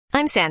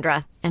I'm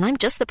Sandra, and I'm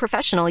just the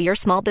professional your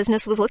small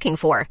business was looking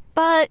for.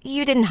 But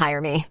you didn't hire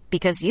me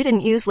because you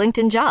didn't use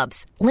LinkedIn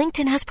Jobs.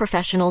 LinkedIn has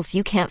professionals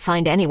you can't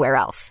find anywhere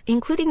else,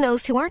 including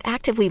those who aren't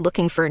actively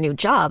looking for a new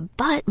job,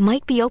 but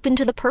might be open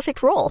to the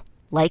perfect role,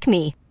 like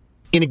me.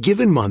 In a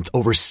given month,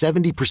 over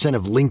 70%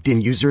 of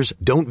LinkedIn users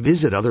don't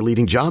visit other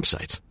leading job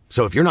sites.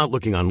 So if you're not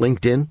looking on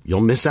LinkedIn,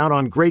 you'll miss out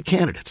on great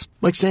candidates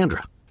like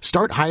Sandra.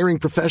 Start hiring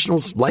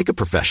professionals like a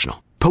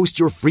professional. Post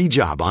your free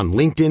job on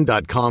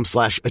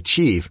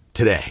linkedin.com/achieve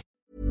today.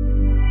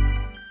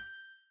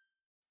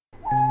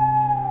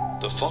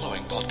 The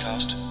following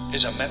podcast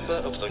is a member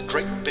of the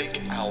Great Big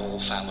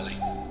Owl family.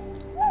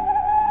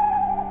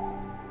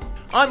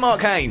 I'm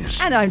Mark Haynes.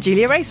 And I'm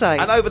Julia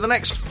Rayside. And over the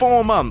next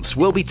 4 months,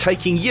 we'll be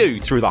taking you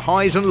through the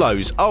highs and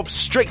lows of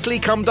Strictly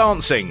Come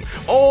Dancing.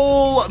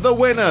 All the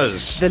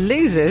winners. The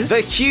losers.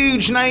 The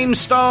huge name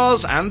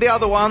stars and the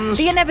other ones.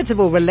 The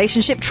inevitable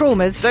relationship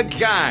traumas. The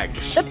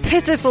gags. The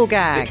pitiful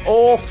gags. The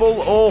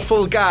awful,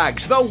 awful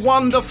gags. The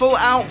wonderful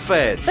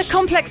outfits. The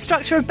complex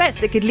structure of bets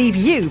that could leave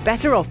you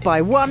better off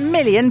by £1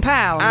 million.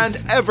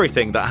 And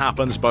everything that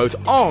happens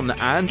both on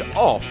and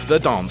off the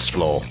dance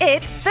floor.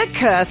 It's the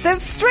curse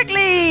of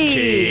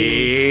Strictly.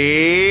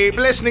 Keep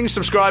listening,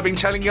 subscribing,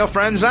 telling your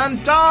friends,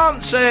 and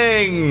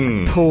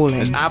dancing.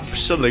 Appalling. It's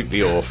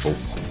absolutely awful.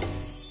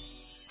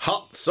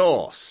 Hot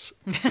sauce.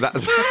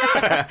 That's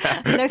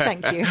No,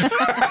 thank you.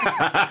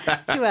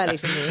 It's too early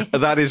for me.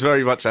 That is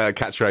very much a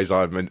catchphrase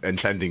I'm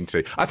intending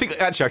to. I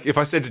think, actually, if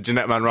I said to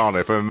Jeanette Manrano,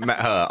 if I met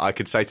her, I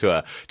could say to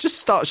her, just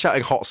start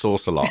shouting hot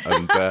sauce a lot.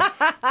 And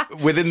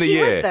within the she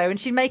year... would, though, and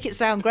she'd make it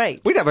sound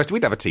great. We'd have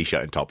a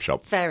T-shirt in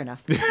Topshop. Fair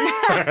enough.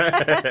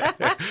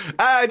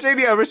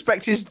 Julia,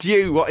 respect is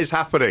due. What is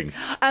happening?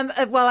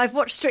 Well, I've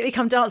watched Strictly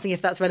Come Dancing,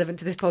 if that's relevant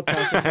to this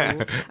podcast at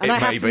all. And I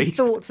have some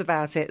thoughts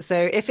about it.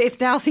 So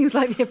if now seems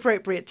like the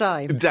appropriate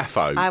time... Defo.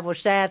 I will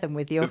share them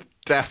with you.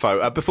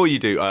 Defo. Before you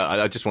do,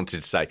 I just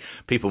wanted to say,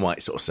 people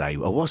might sort of say,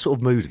 well, what sort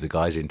of mood are the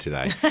guys in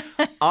today?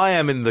 I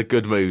am in the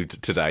good mood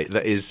today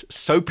that is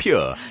so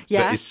pure,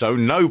 that is so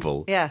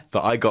noble, that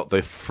I got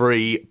the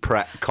free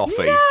Pret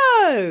coffee.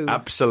 No!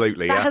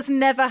 Absolutely. That has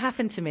never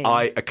happened to me.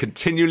 I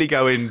continually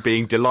go in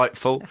being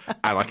delightful,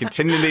 and I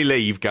continually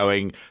leave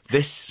going,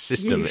 this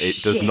system,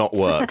 it does not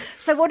work.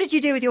 So what did you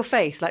do with your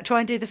face? Like, try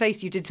and do the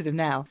face you did to them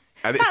now.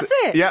 And That's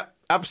it? Yeah.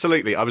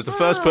 Absolutely. I was the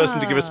first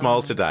person to give a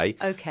smile today.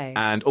 Okay.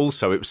 And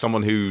also, it was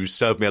someone who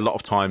served me a lot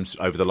of times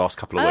over the last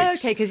couple of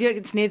weeks. Okay, because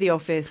it's near the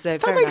office. So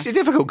that makes it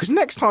difficult, because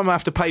next time I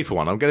have to pay for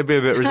one, I'm going to be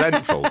a bit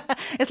resentful.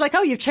 It's like,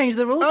 you've changed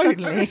the rules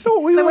suddenly. I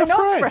thought we were we're friends.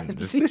 not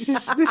friends.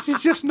 This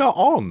is just not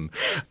on.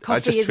 Coffee I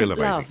just feel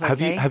isn't amazing. love,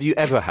 okay? Have you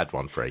ever had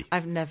one free?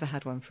 I've never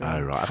had one free.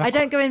 Oh, right. I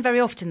don't go in very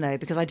often, though,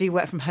 because I do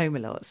work from home a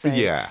lot. So,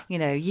 yeah. You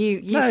know,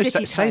 you no,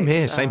 city same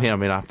types here. I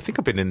mean, I think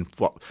I've been in,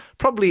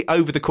 probably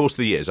over the course of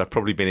the years, I've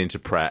probably been into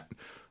Pret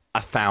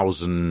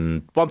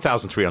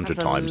 1,300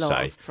 times,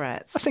 say. Of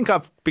Prets. I think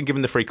I've been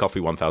given the free coffee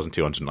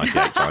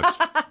 1,298 times.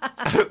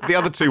 The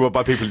other two were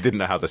by people who didn't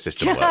know how the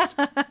system worked.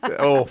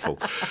 Awful.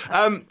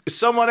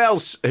 Someone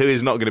else who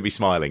is not going to be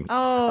smiling.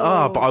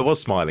 But I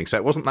was smiling, so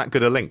it wasn't that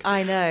good a link.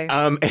 I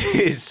know.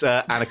 Is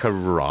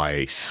Anneka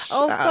Rice.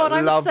 Oh, God,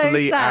 I'm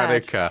lovely so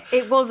sad. Anneka.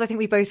 It was, I think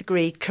we both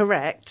agree,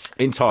 correct.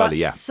 Entirely, but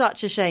yeah.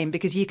 Such a shame,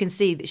 because you can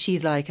see that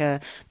she's like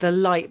the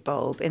light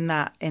bulb in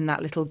that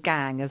little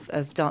gang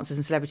of dancers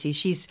and celebrities.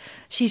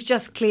 She's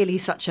just clearly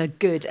such a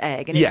good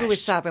egg, and it's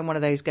always sad when one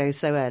of those goes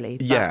so early.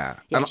 But, yeah.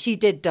 She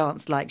did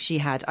dance like she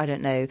had, I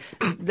don't know,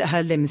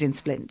 her limbs in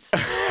splints.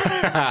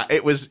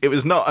 It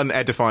was not an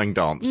edifying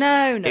dance.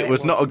 No, it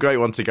was not a great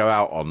one to go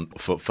out on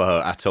for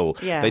her at all.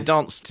 Yeah. They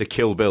danced to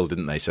Kill Bill,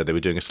 didn't they? So they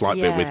were doing a slight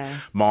bit with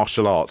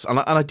martial arts, and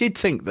I did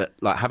think that,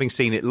 like, having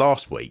seen it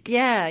last week,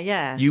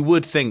 you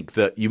would think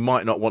that you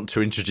might not want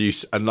to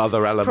introduce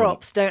another element.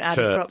 Props, don't add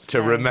props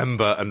to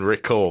remember and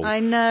recall. I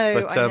know,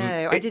 but, I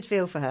know. I did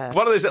feel for her.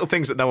 One of those little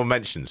things that no one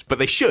mentions, but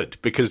they should,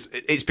 because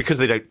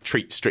they don't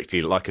treat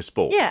Strictly like a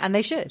sport. Yeah, and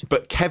they should.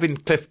 But Kevin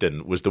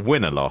Clifton was the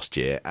winner last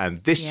year,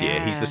 and this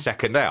year he's the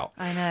second out.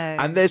 I know.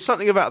 And there's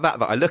something about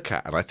that I look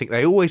at, and I think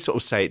they always sort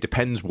of say it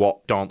depends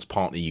what dance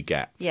partner you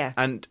get. Yeah.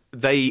 And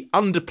they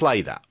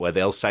underplay that, where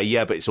they'll say,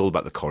 but it's all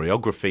about the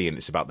choreography and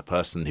it's about the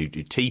person who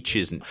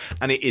teaches,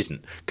 and it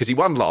isn't, because he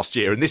won last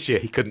year and this year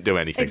he couldn't do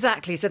anything.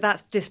 Exactly, so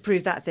that's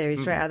disproved that theory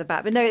straight out of the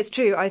bat. But no, it's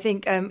true. I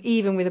think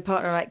even with a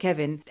partner like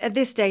Kevin, at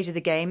this stage of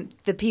the game,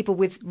 the people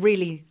with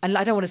really, and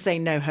I don't want to say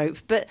no hope,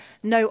 but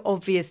no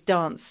obvious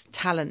dance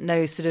talent,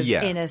 no sort of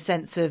inner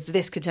sense of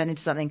this could turn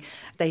into something,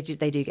 they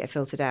do get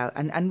filtered out,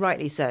 and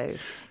rightly so,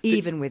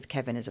 even with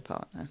Kevin as a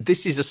partner.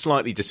 This is a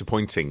slightly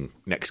disappointing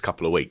next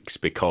couple of weeks,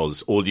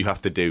 because all you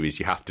have to do is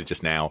you have to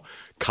just now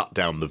cut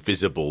down the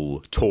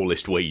visible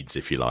tallest weeds,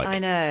 if you like. I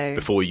know.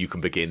 Before you can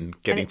begin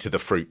getting to the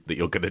fruit that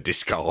you're going to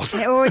discard.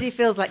 It already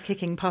feels like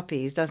kicking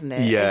puppies, doesn't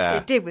it? Yeah.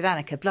 It did with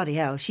Anneka. Bloody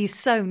hell. She's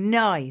so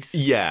nice.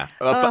 Yeah.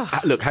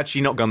 But look, had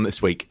she not gone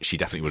this week, she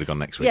definitely would have gone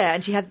next week. Yeah,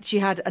 and she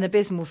had an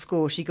abysmal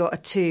score. She got a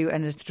 2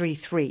 and a 3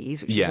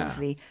 threes, which is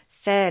obviously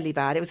fairly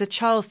bad. It was a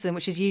Charleston,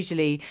 which is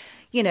usually,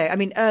 you know, I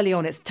mean, early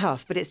on it's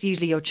tough, but it's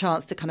usually your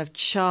chance to kind of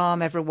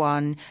charm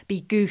everyone,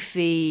 be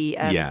goofy,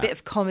 a bit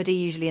of comedy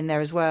usually in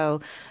there as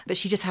well. But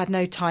she just had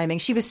no timing.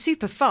 She was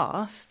super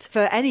fast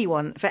for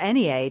anyone, for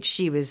any age.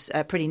 She was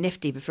pretty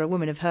nifty, but for a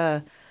woman of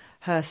her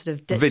sort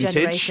of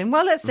generation.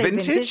 Well, let's say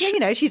vintage. You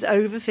know, she's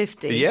over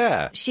 50.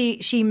 Yeah.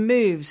 She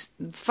moves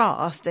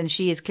fast and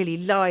she is clearly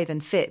lithe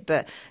and fit,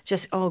 but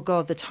just, oh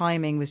God, the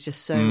timing was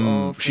just so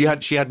off. She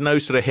had no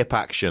sort of hip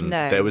action.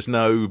 No. There was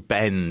no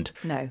bend.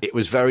 No. It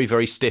was very,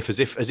 very stiff, as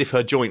if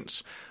her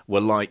joints were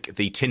like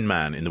the Tin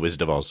Man in The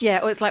Wizard of Oz. Yeah,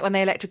 or it's like when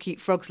they electrocute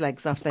frogs'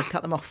 legs after they've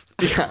cut them off.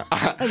 Yeah.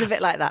 It was a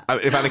bit like that.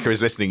 If Anneka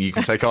is listening, you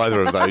can take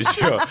either of those.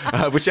 Sure.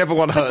 Whichever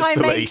one hurts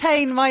the least. I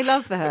maintain my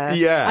love for her.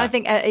 Yeah. I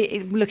think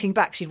looking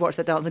back, she'd watch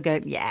the dance and go,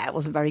 yeah, it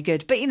wasn't very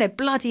good. But, you know,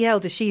 bloody hell,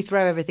 does she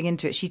throw everything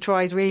into it? She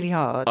tries really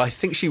hard. I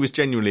think she was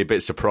genuinely a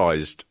bit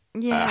surprised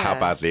how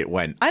badly it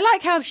went. I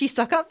like how she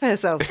stuck up for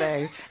herself,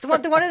 though. So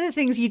one of the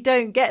things you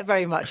don't get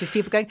very much is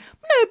people going,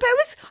 no, but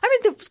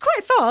it was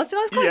quite fast and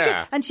I was quite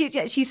good.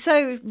 And she's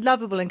so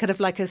lovable and kind of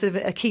like a sort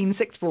of a keen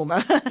sixth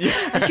former.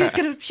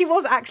 And she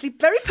was actually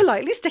very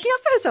politely sticking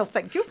up for herself.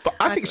 Thank you. But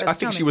I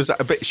think she was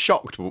a bit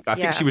shocked. I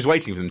think she was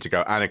waiting for them to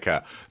go,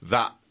 Anneka,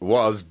 that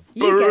was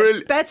brilliant. You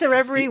get better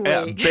every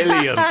week.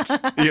 Brilliant,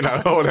 you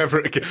know, or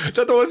whatever.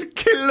 That was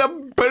killer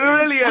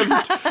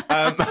brilliant.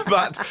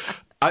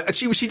 But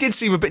she did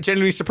seem a bit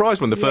genuinely surprised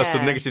when the first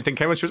sort of negative thing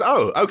came and she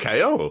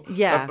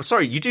was,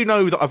 sorry, you do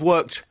know that I've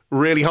worked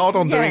really hard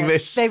on doing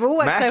this. They've all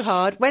worked mess. so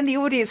hard. When the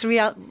audience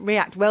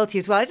react well to you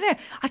as well, I don't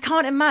know, I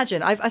can't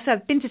imagine.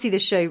 I've been to see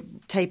this show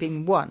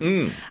taping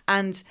once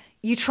and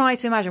you try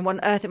to imagine what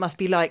on earth it must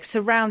be like,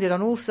 surrounded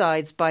on all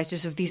sides by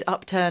just of these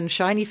upturned,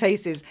 shiny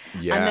faces.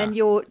 Yeah. And then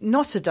you're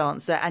not a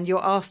dancer and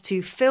you're asked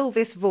to fill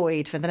this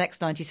void for the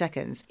next 90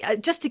 seconds.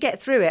 Just to get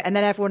through it and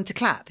then everyone to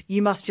clap.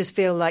 You must just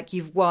feel like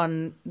you've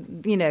won,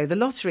 you know, the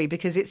lottery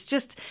because it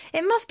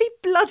must be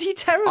bloody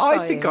terrifying.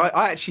 I think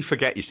I actually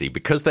forget, you see,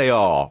 because they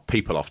are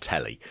people off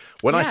telly.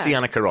 When I see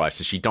Anneka Rice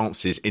and she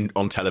dances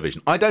on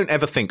television, I don't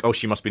ever think, oh,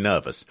 she must be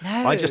nervous.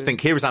 No. I just think,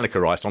 here is Anneka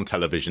Rice on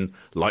television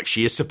like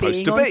she is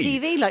supposed to be.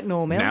 Being on TV like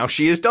normal. Now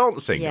she is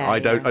dancing. I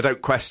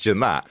don't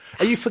question that.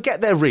 And you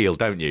forget they're real,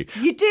 don't you?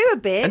 You do a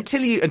bit.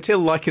 Until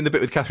like in the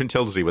bit with Catherine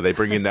Tildesley where they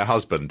bring in their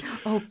husband.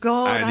 Oh,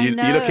 God, and you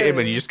look at him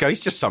and you just go,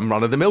 he's just some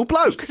run-of-the-mill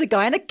bloke. He's a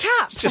guy in a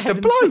cap. He's just a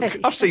bloke.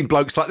 I've seen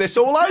blokes like this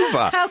all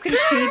over. How can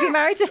she be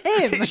married to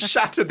him? It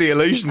shattered the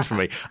illusion for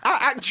me.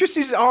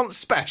 Actresses aren't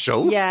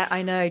special. Yeah,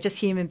 I know. Just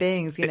human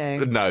beings, you know.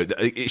 No,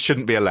 it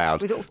shouldn't be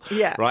allowed.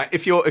 Yeah. Right?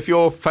 If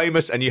you're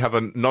famous and you have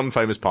a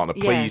non-famous partner,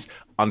 please,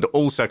 under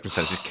all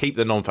circumstances, keep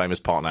the non-famous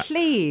partner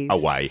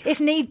away. If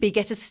need be,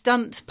 get a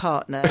stunt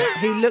partner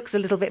who looks a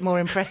little bit more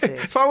impressive.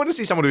 If I want to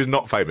see someone who's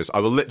not famous, I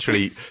will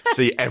literally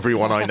see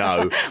everyone I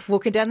know.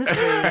 Walking down the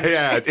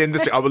street. In the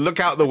street. I will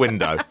look out the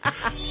window.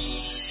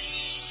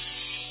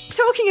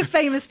 Talking of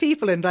famous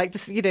people and like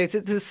just, you know,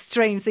 the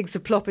strange things to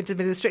plop into the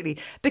middle of Strictly,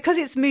 because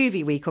it's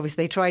movie week,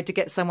 obviously they tried to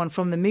get someone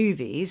from the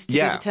movies to do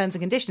the terms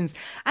and conditions,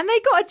 and they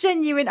got a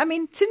genuine, I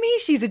mean, to me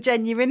she's a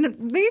genuine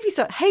movie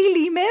star.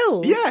 Hayley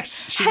Mills.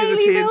 Yes, she did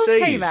Hayley the Mills TNCs.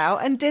 came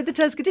out and did the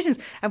terms and conditions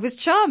and was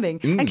charming.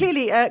 And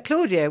clearly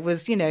Claudia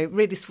was, you know,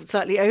 really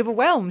slightly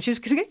overwhelmed. She was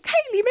going,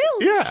 Hayley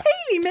Mills. Yeah.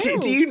 Hayley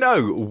Mills. Do you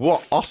know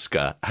what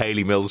Oscar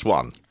Hayley Mills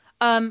won?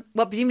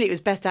 Well, presumably it was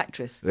Best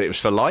Actress. It was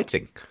for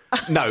lighting.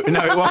 No,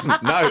 it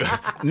wasn't.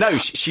 No.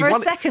 She for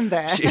won a second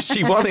there.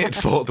 She won it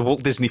for the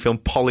Walt Disney film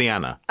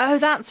Pollyanna. Oh,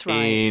 that's right.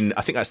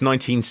 I think that's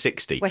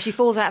 1960. Where she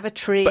falls out of a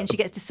tree and she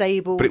gets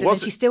disabled, but then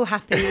she's still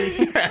happy.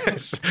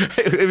 Yes,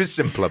 it was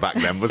simpler back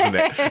then, wasn't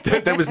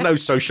it? There was no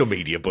social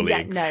media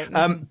bullying. Yeah,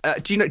 no.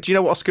 Do you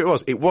know what Oscar it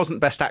was? It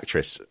wasn't Best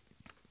Actress.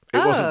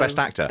 It wasn't Best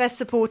Actor. Best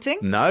Supporting?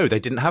 No, they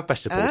didn't have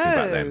Best Supporting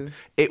back then.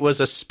 It was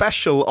a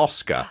special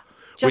Oscar.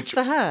 Just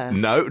for her?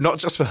 No, not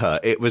just for her.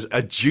 It was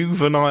a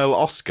juvenile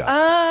Oscar.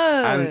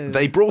 Oh. And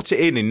they brought it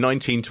in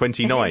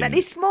 1929. Is it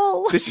very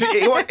small?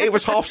 It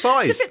was half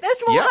size. They're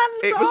small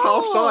hands. It was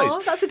half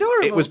size. That's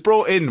adorable. It was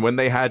brought in when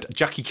they had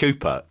Jackie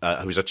Cooper,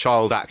 who was a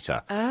child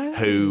actor,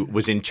 who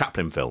was in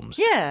Chaplin films.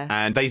 Yeah.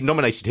 And they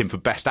nominated him for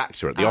Best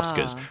Actor at the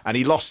Oscars. And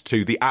he lost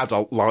to the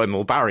adult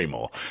Lionel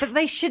Barrymore. But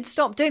they should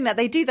stop doing that.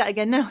 They do that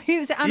again now. Who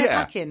was it? Anna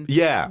Paquin?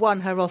 Yeah.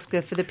 Won her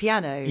Oscar for the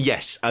piano.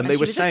 Yes. And they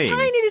were saying... she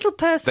was a tiny little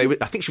person.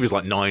 I think she was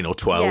like 9 or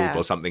 12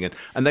 or something.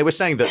 And they were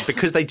saying that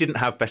because they didn't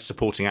have Best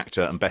Supporting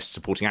Actor and Best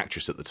Supporting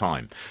Actress at the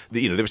time,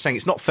 they were saying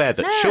it's not fair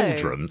that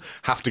children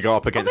have to go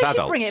up against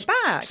adults. Bring it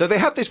back. So they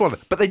had this one,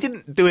 but they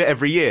didn't do it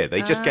every year.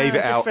 They just gave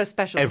it out for a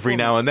special every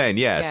now and then.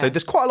 Yeah. So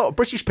there's quite a lot of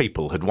British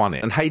people had won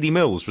it. And Hayley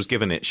Mills was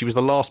given it. She was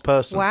the last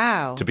person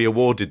to be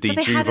awarded the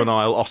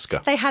juvenile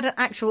Oscar. They had an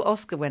actual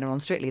Oscar winner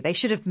on Strictly. They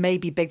should have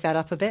maybe bigged that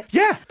up a bit.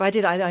 Yeah. But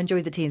I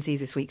enjoyed the TNCs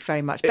this week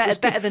very much.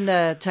 Better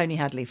than Tony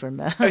Hadley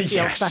from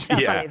Yes.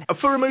 Yeah.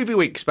 For a movie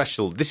week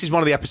special, this is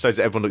one of the episodes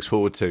that everyone looks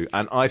forward to,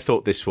 and I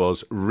thought this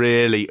was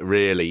really,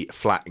 really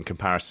flat in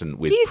comparison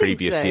with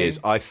previous years.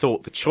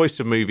 thought the choice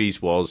of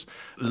movies was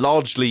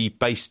largely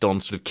based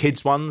on sort of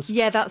kids' ones.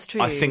 Yeah, that's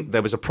true. I think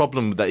there was a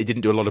problem that it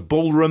didn't do a lot of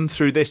ballroom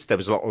through this. There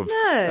was a lot of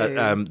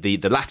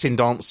the Latin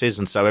dances,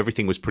 and so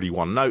everything was pretty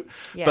one note.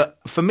 Yeah. But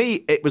for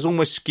me, it was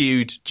almost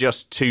skewed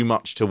just too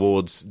much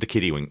towards the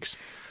kiddywinks.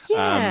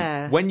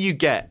 Yeah. When you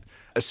get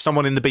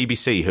someone in the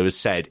BBC who has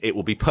said it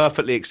will be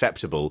perfectly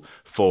acceptable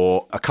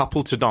for a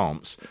couple to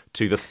dance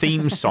to the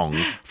theme song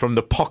from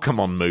the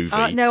Pokemon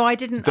movie. No, I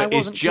didn't. That I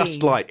wasn't is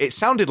just keen. like, it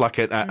sounded like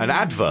an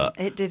advert.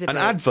 It did an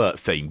advert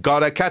theme.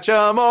 Gotta catch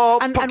 'em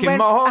all,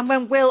 Pokemon. And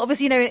when Will,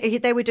 obviously,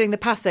 they were doing the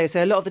passo,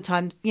 so a lot of the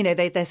time,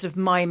 they're sort of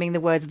miming the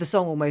words of the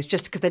song almost,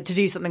 just because to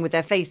do something with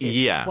their faces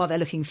while they're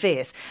looking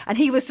fierce. And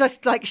he was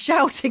just like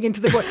shouting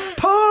into the void,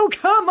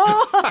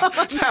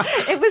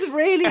 Pokemon! It was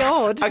really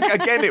odd.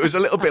 Again, it was a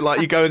little bit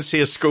like you go and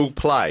see a school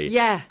play.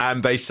 Yeah.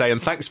 And they say,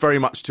 and thanks very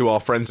much to our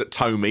friends at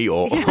Tomy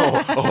or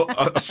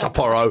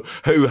Sapporo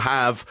who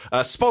have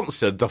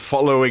sponsored the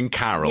following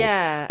carol.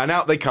 Yeah. And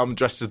out they come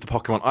dressed as the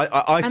Pokemon.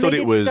 I and thought they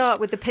it was. start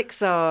with the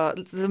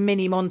Pixar, the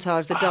mini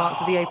montage, the dance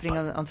of the opening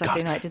on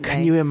Saturday night, didn't they?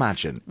 Can you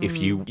imagine if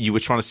you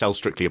were trying to sell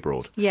Strictly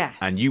Abroad? Yes.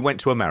 And you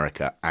went to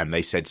America and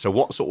they said, so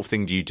what sort of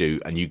thing do you do?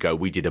 And you go,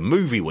 we did a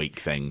movie week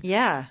thing.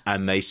 Yeah.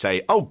 And they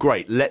say, oh,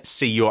 great, let's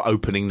see your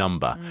opening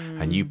number.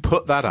 And you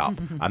put that up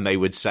and they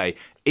would say,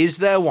 is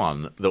there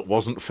one that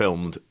wasn't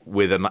filmed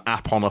with an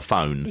app on a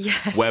phone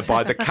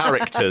whereby the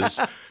characters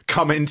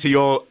come into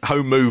your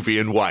home movie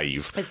and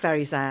wave? It's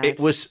very sad. It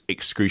was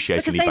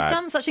excruciatingly because bad. They've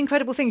done such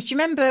incredible things. Do you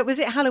remember, was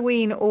it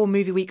Halloween or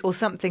Movie Week or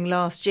something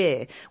last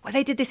year, where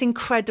they did this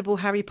incredible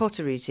Harry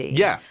Potter routine?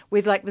 Yeah.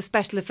 With like the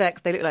special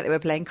effects, they looked like they were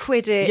playing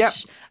Quidditch. Yep.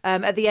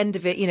 At the end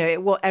of it,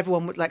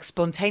 everyone would like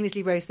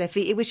spontaneously rose to their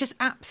feet. It was just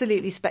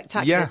absolutely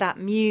spectacular. Yeah. That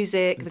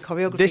music, the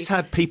choreography. This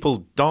had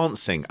people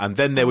dancing and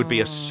then there would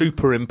be a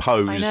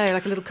superimposed... I know,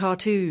 like a little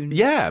cartoon.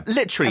 Yeah,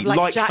 literally,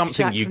 like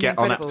something you get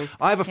on Incredibles.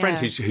 I have a friend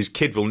whose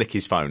kid will nick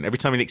his phone. Every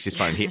time he nicks his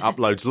phone, he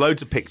uploads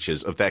loads of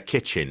pictures of their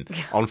kitchen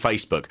on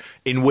Facebook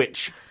in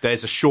which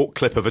there's a short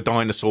clip of a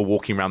dinosaur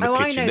walking around the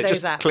kitchen that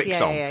just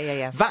clicks on.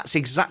 Yeah. That's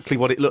exactly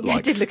what it looked like.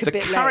 It did look a the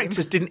bit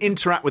characters didn't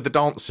interact with the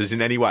dancers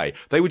in any way.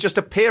 They would just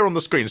appear on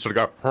the screen and sort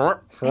of go...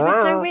 It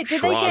was so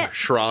weird.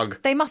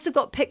 Shrug. They must have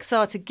got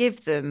Pixar to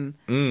give them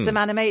some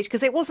animation,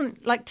 because it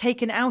wasn't like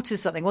taken out of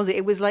something, was it?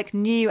 It was like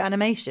new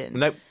animation.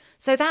 Nope.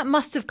 So that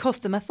must have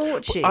cost them a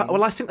fortune.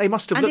 Well, I think they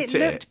must have looked at it.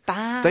 And it looked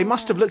bad. They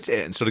must have looked at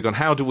it and sort of gone,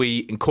 how do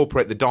we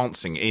incorporate the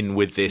dancing in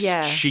with this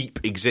cheap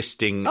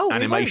existing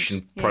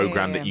animation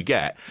program that you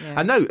get?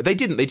 Yeah. And no, they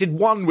didn't. They did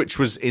one which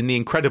was in the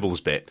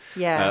Incredibles bit,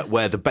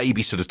 where the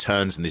baby sort of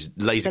turns and this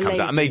laser comes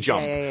out and they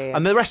jump.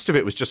 And the rest of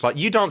it was just like,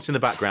 you dance in the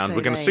background,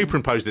 we're going to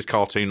superimpose this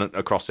cartoon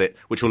across it,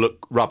 which will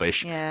look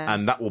rubbish,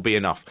 and that will be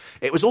enough.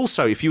 It was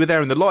also, if you were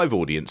there in the live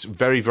audience,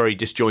 very, very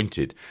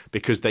disjointed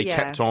because they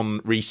kept on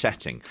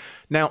resetting.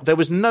 Now, there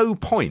was no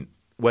point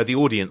where the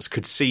audience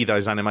could see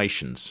those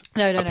animations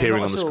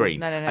appearing on the screen.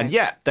 No. And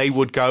yet they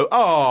would go,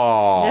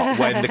 oh,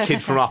 when the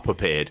kid from Up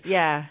appeared.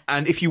 Yeah.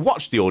 And if you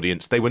watched the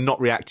audience, they were not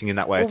reacting in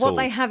that way at all. What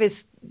they have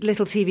is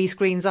little TV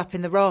screens up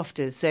in the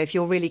rafters, so if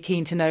you're really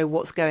keen to know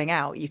what's going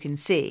out, you can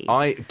see.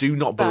 I do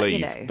not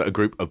believe that a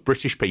group of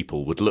British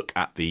people would look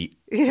at the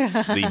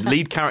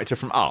lead character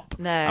from Up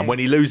and when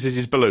he loses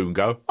his balloon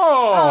go,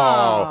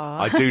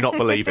 I do not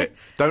believe it.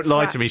 Don't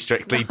lie to me,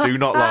 Strictly. Do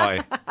not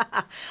lie.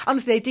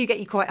 Honestly, they do get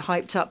you quite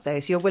hyped up, though,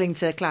 so you're willing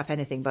to clap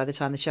anything by the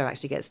time the show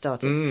actually gets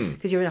started,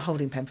 because you're in a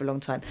holding pen for a long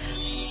time.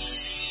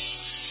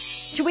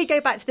 Shall we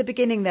go back to the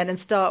beginning then and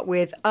start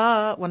with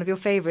one of your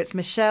favourites,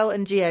 Michelle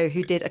and Gio,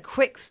 who did a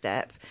quick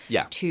step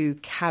to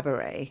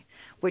Cabaret,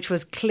 which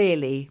was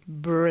clearly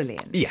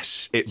brilliant.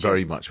 Yes, it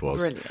very much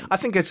was. Brilliant. I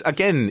think it's,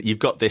 again, you've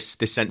got this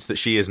sense that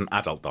she is an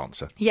adult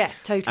dancer. Yes,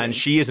 totally. And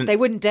she isn't... They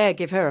wouldn't dare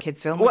give her a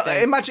kids' film. Well,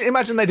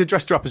 imagine they'd have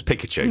dressed her up as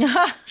Pikachu.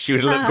 She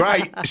would have looked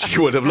great. She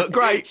would have looked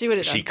great.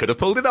 She could have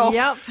pulled it off.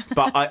 Yep.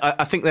 But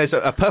I think there's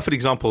a perfect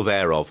example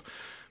there of...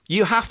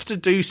 You have to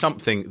do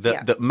something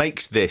that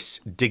makes this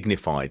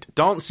dignified.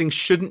 Dancing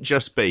shouldn't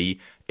just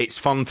be, it's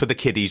fun for the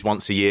kiddies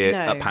once a year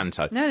at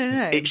Panto.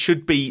 No. It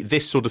should be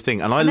this sort of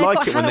thing. And I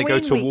like it when they go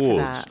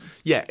towards...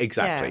 Yeah,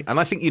 exactly. Yeah. And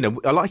I think,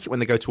 I like it when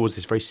they go towards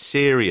this very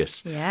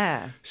serious,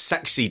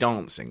 sexy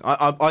dancing.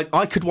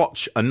 I could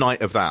watch a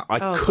night of that.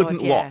 I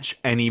couldn't watch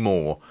any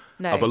more.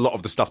 Of a lot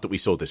of the stuff that we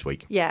saw this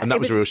week. Yeah. And that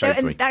was a real shame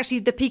for me. And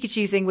actually, the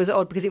Pikachu thing was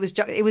odd because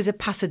it was a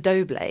paso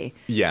doble.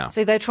 Yeah.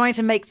 So they're trying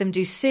to make them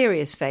do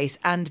serious face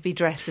and be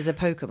dressed as a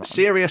Pokemon.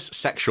 Serious,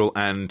 sexual,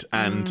 and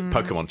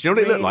Pokemon. Do you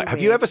know what it looked like?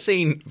 Have you ever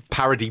seen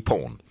parody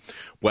porn?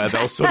 Where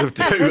they'll sort of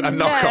do a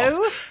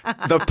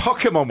knockoff. The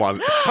Pokemon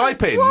one.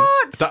 Type in.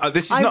 What?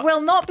 This is I will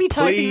not be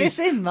typing this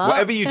in, Mark.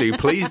 Whatever you do,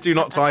 please do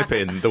not type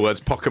in the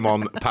words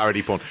Pokemon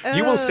parody porn.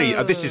 You will see,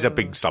 this is a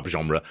big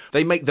subgenre.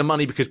 They make the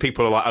money because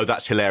people are like, oh,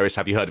 that's hilarious.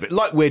 Have you heard of it?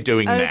 Like we're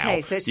doing now.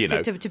 Okay, so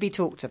it's to be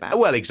talked about.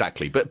 Well,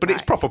 exactly. But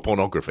it's proper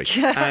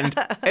pornography. And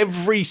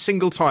every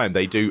single time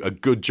they do a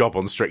good job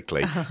on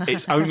Strictly,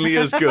 it's only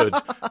as good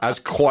as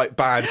quite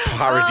bad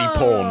parody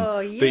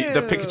porn.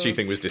 The Pikachu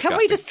thing was disgusting. Can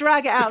we just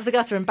drag it out of the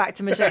gutter and back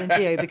to Michelle and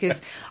Gio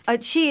because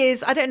she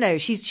is, I don't know,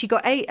 she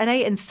got an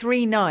 8 and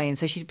 3 9,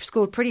 so she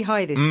scored pretty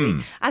high this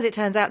week. As it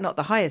turns out, not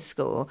the highest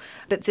score,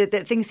 but the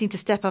things seem to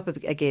step up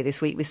a gear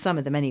this week with some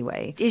of them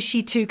anyway. Is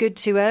she too good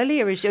too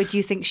early, or do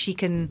you think she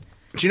can...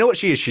 Do you know what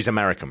she is? She's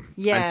American.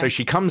 Yeah. And so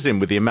she comes in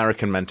with the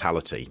American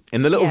mentality.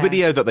 In the little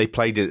video that they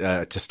played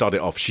to start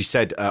it off, she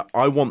said,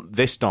 I want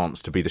this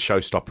dance to be the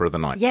showstopper of the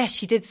night. Yes,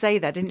 she did say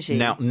that, didn't she?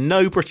 Now,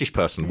 no British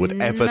person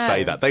would ever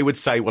say that. They would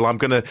say, well, I'm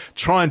going to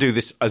try and do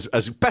this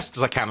as best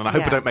as I can, and I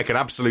hope I don't make an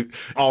absolute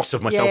arse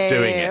of myself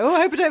doing it. Oh,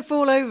 I hope I don't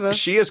fall over.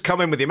 She has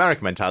come in with the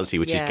American mentality,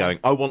 which is going,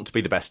 I want to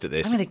be the best at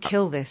this. I'm going to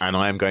kill this. And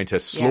I am going to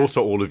slaughter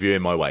all of you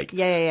in my wake.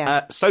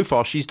 So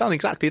far, she's done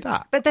exactly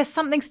that. But there's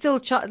something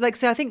still... so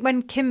I think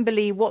when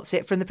Kimberly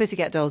from the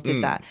Pussycat Dolls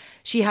did that,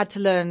 she had to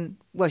learn...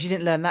 Well, she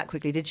didn't learn that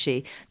quickly, did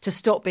she? To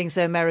stop being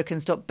so American,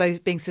 stop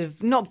being sort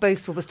of, not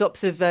boastful, but stop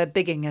sort of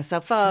bigging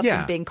herself up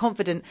and being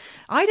confident.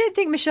 I don't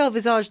think Michelle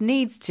Visage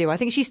needs to. I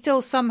think she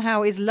still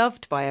somehow is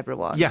loved by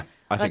everyone. Yeah,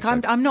 I think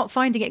so. I'm not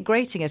finding it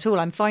grating at all.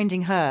 I'm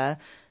finding her...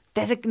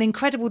 There's an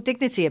incredible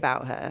dignity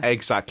about her.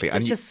 Exactly.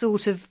 It's just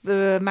sort of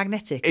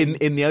magnetic.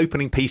 In the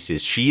opening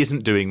pieces, she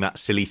isn't doing that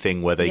silly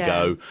thing where they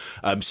go,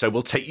 so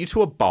we'll take you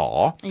to a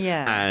bar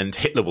and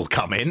Hitler will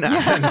come in.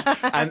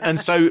 And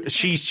so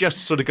she's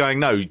just sort of going,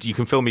 no, you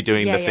can film me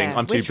doing the thing.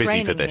 I'm too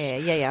busy for this.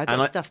 Here. I've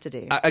got stuff to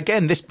do.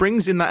 Again, this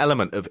brings in that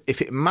element of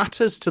if it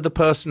matters to the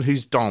person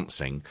who's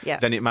dancing,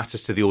 then it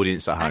matters to the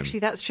audience at home. Actually,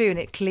 that's true, and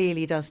it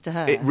clearly does to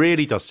her. It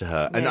really does to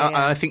her. And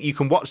I think you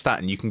can watch that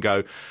and you can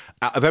go...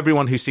 Out of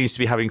everyone who seems to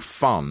be having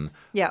fun,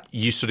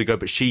 you sort of go,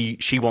 but she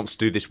wants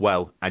to do this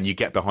well, and you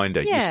get behind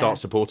her. You start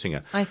supporting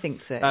her. I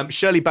think so.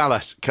 Shirley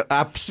Ballas,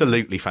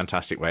 absolutely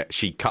fantastic way.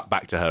 She cut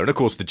back to her. And, of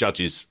course, the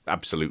judges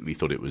absolutely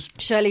thought it was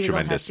Shirley tremendous. was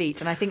on her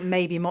feet, and I think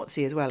maybe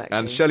Motzi as well, actually.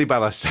 And Shirley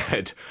Ballas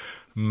said...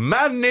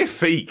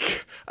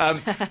 Magnifique.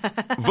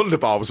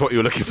 Wunderbar was what you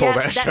were looking for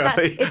there,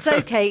 Shirley. It's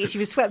okay. She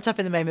was swept up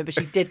in the moment, but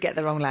she did get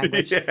the wrong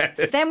language.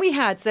 Then we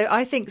had,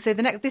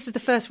 this was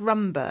the first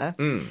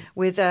rumba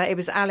with, it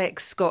was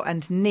Alex, Scott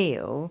and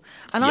Neil.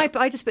 And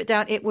I just put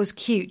down, it was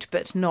cute,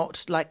 but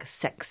not like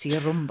sexy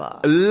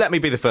rumba. Let me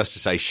be the first to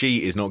say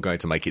she is not going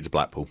to make it to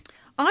Blackpool.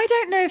 I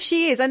don't know if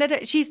she is. I know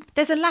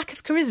there's a lack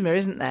of charisma,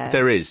 isn't there?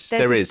 There is.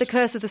 There's the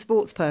curse of the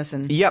sports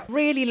person. Yep.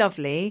 Really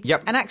lovely.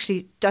 Yep. And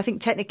actually, I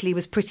think technically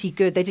was pretty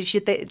good. She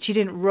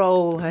didn't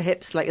roll her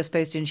hips like you're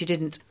supposed to,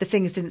 and the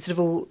things didn't sort of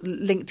all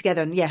link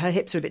together. And her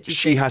hips were a bit too.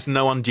 She has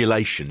no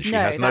undulation. She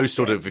has no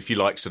sort of, if you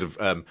like, sort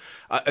of.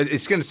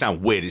 It's going to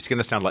sound weird. It's going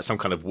to sound like some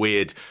kind of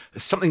weird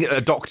something a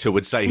doctor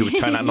would say who would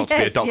turn out not to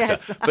be a doctor.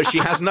 Yes. But she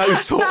has no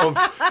sort of.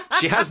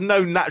 She has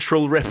no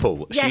natural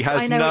ripple. Yes, she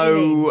has I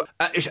know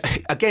what you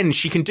mean. Again,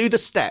 she can do the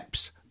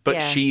steps, but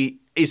she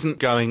isn't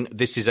going,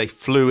 this is a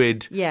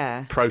fluid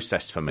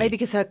process for me. Maybe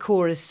because her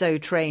core is so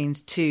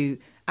trained to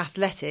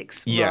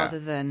athletics rather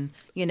than,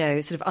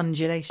 sort of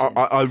undulation.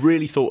 I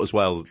really thought as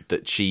well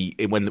that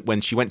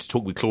when she went to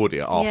talk with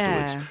Claudia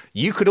afterwards,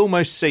 you could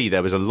almost see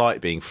there was a light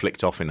being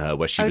flicked off in her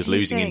where she was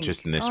losing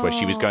interest in this, where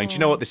she was going, do you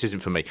know what, this isn't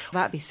for me.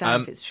 That'd be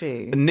sad if it's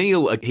true.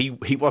 Neil,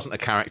 he wasn't a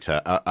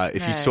character.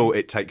 If you saw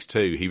It Takes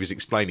Two, he was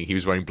explaining he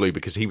was wearing blue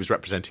because he was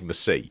representing the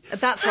sea.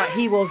 That's right,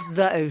 he was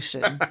the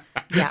ocean.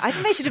 I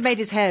think they should have made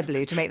his hair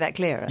blue to make that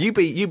clearer. You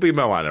be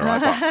Moana,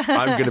 right? But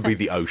I'm going to be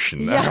the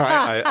ocean.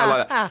 Right? I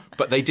like that.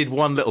 But they did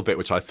one little bit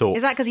which I thought...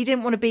 Is that because he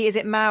didn't want to be, is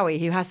it Maui,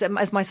 who has,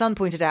 as my son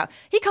pointed out,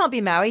 he can't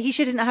be Maui, he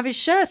shouldn't have his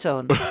shirt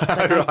on.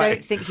 I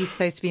don't think he's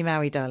supposed to be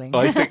Maui, darling.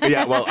 I think,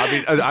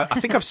 I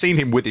think I've seen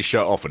him with his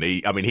shirt off, and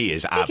he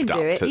is abbed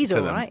up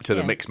to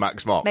the Mix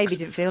Max Mox. Maybe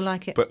didn't feel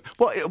like it. But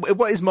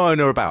what is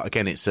Moana about?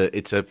 Again,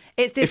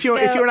 if you're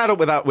an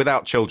adult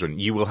without children,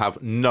 you will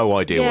have no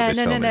idea what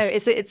this film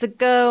is. It's a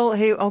girl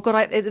who,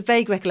 it's a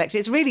vague recollection.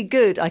 It's really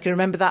good. I can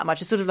remember that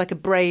much. It's sort of like a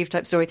Brave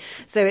type story.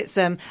 So it's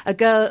a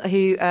girl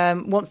who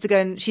wants to go,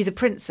 and she's a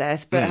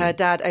princess, but her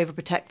dad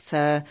overprotects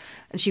her,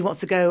 and she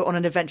wants to go on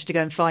an adventure to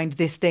go and find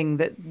this thing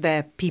that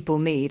their people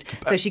need.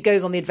 So she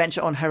goes on the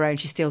adventure on her own.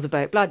 She steals a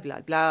boat, blah,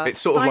 blah, blah.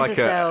 It's sort of like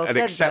an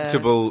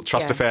acceptable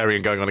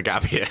Trustafarian going on a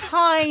gap year.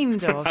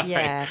 Kind of,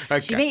 yeah.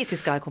 Okay. She meets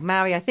this guy called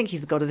Maui. I think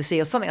he's the god of the sea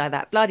or something like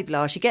that. Blah, blah,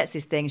 blah. She gets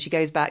this thing. She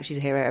goes back. She's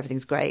a hero.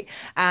 Everything's great.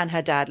 And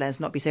her dad learns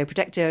not to be so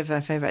protective. Her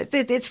favourite.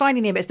 It's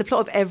Finding Nemo. It's the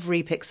plot of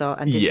every Pixar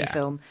and Disney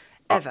film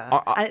ever.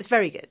 And it's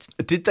very good.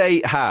 Did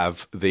they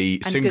have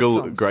the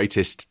single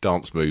greatest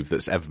dance move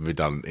that's ever been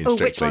done in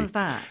Strictly? Which one's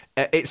that?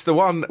 It's the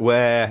one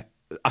where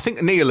I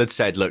think Neil had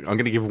said, look, I'm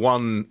going to give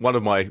one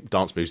of my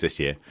dance moves this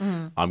year.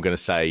 I'm going to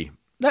say,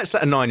 let's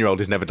let a 9-year-old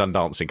who's never done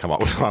dancing come up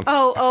with one.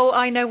 Oh,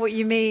 I know what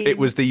you mean. It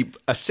was the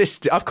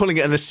assisted, I'm calling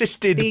it an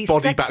assisted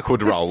body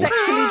backward roll.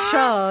 Sexually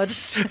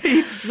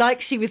charged.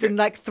 Like she was in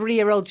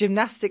 3-year-old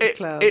gymnastics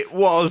club. It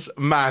was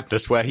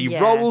madness where he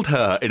rolled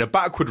her in a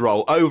backward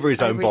roll over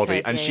his own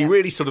body, and she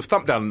really sort of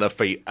thumped down on her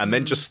feet and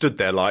then just stood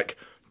there like,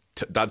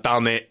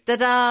 Done it.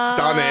 Da-da!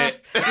 Done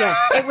it. Yeah,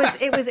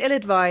 it was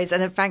ill-advised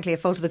and frankly a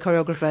fault of the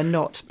choreographer,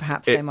 not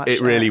perhaps so much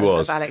it really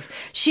was. Of Alex.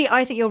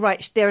 I think you're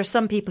right. There are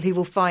some people who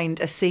will find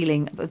a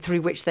ceiling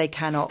through which they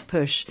cannot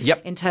push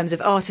in terms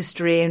of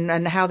artistry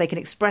and how they can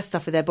express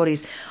stuff with their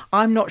bodies.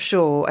 I'm not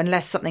sure,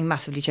 unless something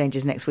massively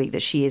changes next week,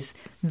 that she is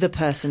the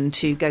person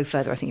to go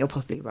further. I think you're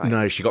possibly right.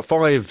 No, she got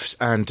 5s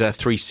and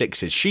 3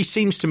 6s. She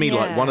seems to me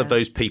like one of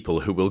those people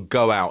who will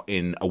go out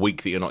in a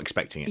week that you're not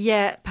expecting it.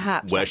 Yeah,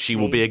 perhaps. Where she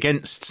will be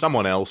against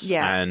someone else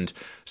and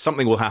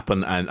something will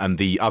happen and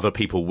the other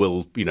people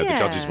will, the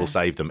judges will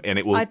save them. And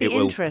I'd be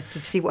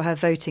interested to see what her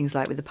voting's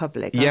like with the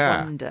public.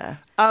 I wonder.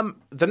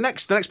 The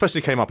next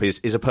person who came up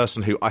is a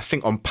person who I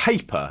think on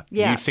paper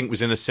you'd think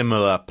was in a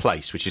similar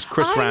place, which is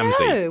Chris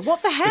Ramsey. I know.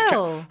 What the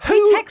hell?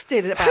 Who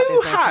texted about this?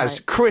 Who has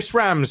Chris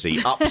Ramsey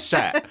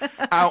upset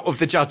out of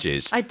the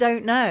judges? I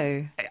don't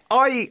know.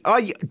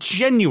 I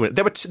genuinely...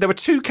 There were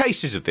 2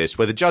 cases of this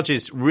where the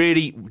judges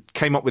really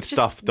came up with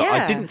stuff that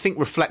I didn't think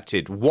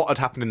reflected what had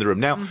happened in the room.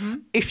 Now,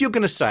 if you're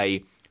going to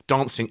say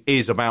dancing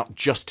is about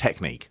just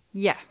technique,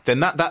 then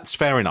that's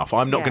fair enough.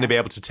 I'm not going to be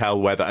able to tell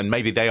whether, and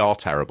maybe they are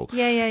terrible.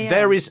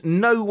 There is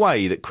no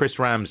way that Chris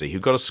Ramsey, who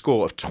got a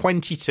score of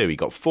 22, he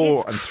got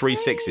 4 and 3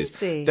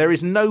 6s, there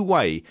is no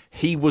way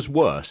he was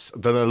worse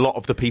than a lot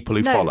of the people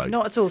who followed.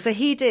 Not at all. So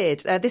he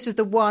did, this was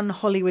the one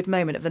Hollywood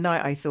moment of the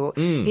night, I thought.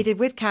 He did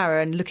With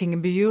Karen, looking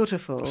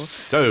beautiful.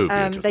 So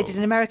beautiful. They did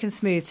an American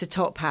Smooth to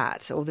Top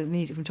Hat, or the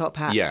music from Top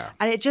Hat. Yeah.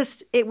 And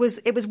it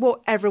was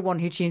what everyone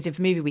who tunes in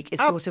for Movie Week is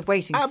sort of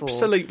waiting for.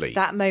 Absolutely.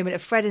 That moment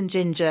of Fred and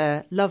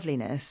Ginger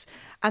loveliness.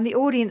 And the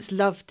audience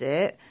loved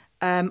it.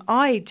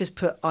 I just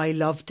put "I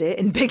loved it"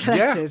 in big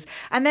letters,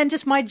 and then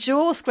just my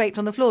jaw scraped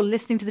on the floor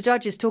listening to the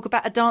judges talk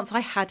about a dance I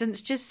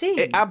hadn't just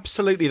seen.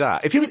 Absolutely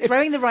that. If he was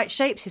throwing the right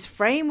shapes, his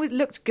frame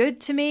looked good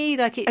to me.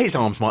 His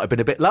arms might have been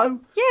a bit low.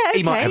 Yeah, okay.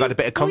 He might have had a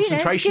bit of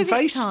concentration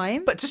face.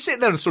 Time. But to sit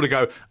there and sort of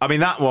go, I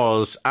mean, that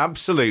was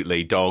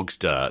absolutely dog's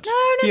dirt.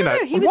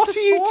 No. He was what are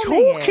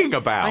you talking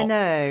about? I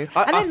know.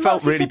 I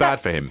felt really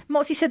bad for him.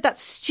 Moxie said that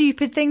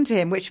stupid thing to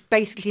him, which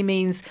basically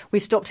means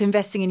we've stopped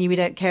investing in you. We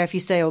don't care if you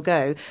stay or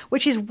go,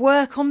 which is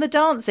work on the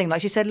dancing,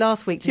 like she said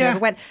last week. Never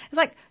went. It's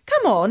like,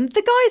 come on,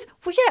 the guy's.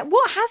 Well,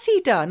 what has he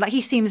done?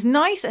 He seems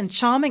nice and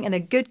charming and a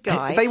good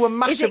guy. They were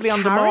massively Is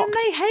it undermarked. Karen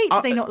they hate?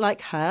 Do they not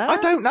like her? I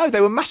don't know.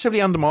 They were massively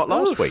undermarked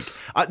last week.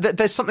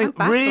 There's something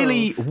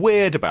really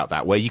weird about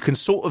that, where you can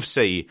sort of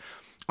see.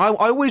 I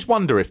always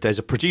wonder if there's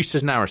a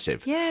producer's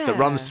narrative that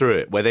runs through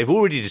it, where they've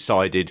already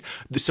decided.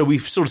 So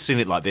we've sort of seen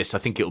it like this. I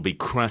think it'll be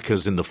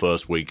Crackers in the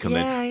first week, and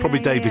then probably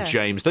David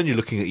James. Then you're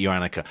looking at you,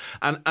 Anneka,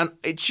 and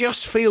it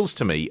just feels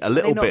to me a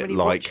little bit really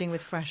like watching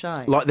with fresh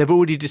eyes. Like they've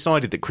already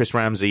decided that Chris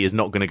Ramsey is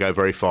not going to go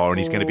very far, and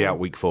he's going to be out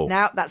week 4.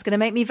 Now that's going to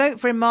make me vote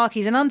for him, Mark.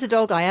 He's an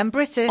underdog. I am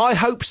British. I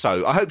hope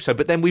so.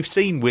 But then we've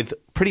seen with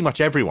pretty much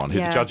everyone who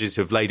the judges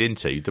have laid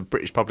into, the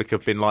British public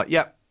have been like,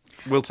 yep.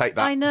 We'll take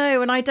that. I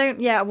know, and I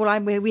don't. Yeah, well,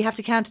 we have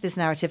to counter this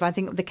narrative. I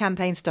think the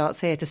campaign starts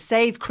here to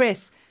save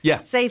Chris.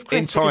 Yeah, save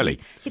Chris entirely.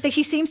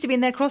 He seems to be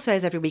in their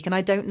crosshairs every week, and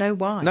I don't know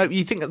why. No,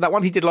 you think that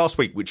one he did last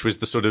week, which was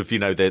the sort of the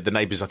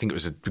neighbours. I think it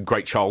was a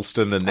Great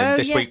Charleston, and then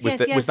this week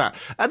was that.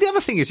 The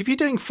other thing is, if you're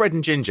doing Fred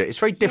and Ginger, it's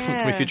very different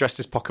from if you're dressed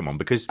as Pokemon,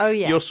 because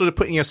you're sort of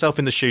putting yourself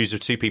in the shoes of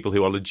 2 people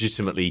who are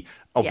legitimately,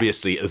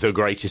 obviously, the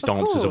greatest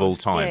dancers of all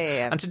time,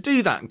 and to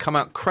do that and come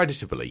out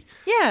creditably.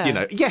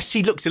 Yeah, yes,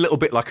 he looks a little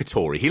bit like a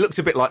Tory. He looks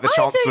a bit like the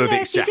Chancellor of the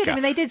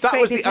Exchequer. They did that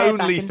was the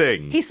only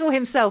thing. He saw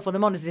himself on the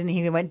monitors, and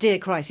he went, "Dear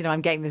Christ,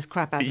 I'm getting this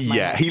crap out of my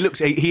head." He looks.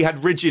 He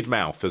had rigid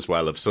mouth as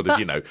well, of sort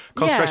of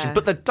concentration.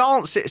 But the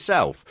dance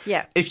itself,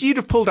 if you'd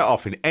have pulled that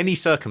off in any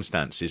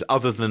circumstances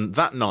other than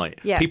that night,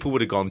 people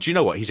would have gone, "Do you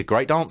know what? He's a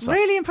great dancer."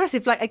 Really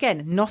impressive.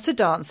 Again, not a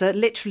dancer.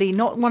 Literally,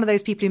 not one of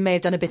those people who may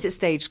have done a bit at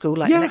stage school,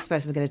 like the next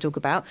person we're going to talk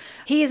about.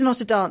 He is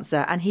not a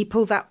dancer, and he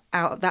pulled that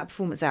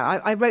performance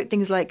out. I wrote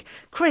things like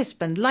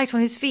crisp and light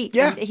on his feet.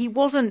 And he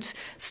wasn't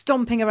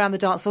stomping around the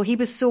dance floor. He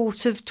was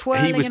sort of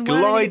twirling. He was and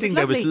gliding.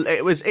 Whirling.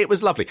 It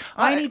was lovely.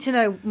 I need to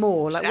know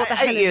more. What the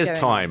hell 8 years'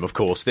 time, of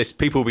course,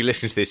 people will be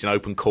listening to this in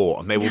open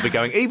court, and they will be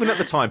going. Even at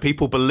the time,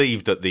 people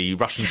believed that the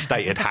Russian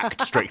state had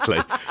hacked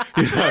Strictly.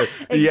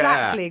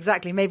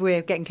 Exactly. Maybe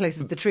we're getting closer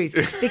to the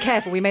truth. Be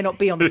careful. We may not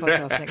be on the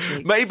podcast next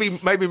week. Maybe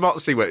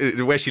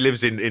Motzi, where she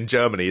lives in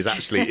Germany, is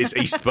actually it's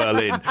East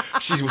Berlin.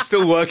 She's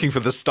still working for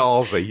the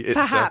Stasi.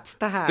 Perhaps.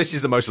 This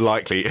is the most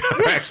likely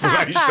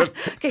explanation.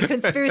 Okay,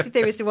 conspiracy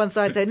theories to one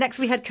side, though. Next,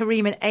 we had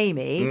Kareem and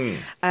Amy.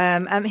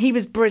 He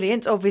was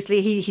brilliant.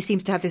 Obviously, he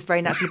seems to have this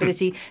very natural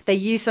ability. They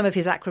used some of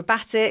his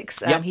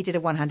acrobatics. He did a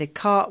one-handed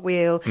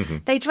cartwheel. Mm-hmm.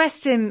 They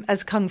dressed him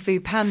as Kung Fu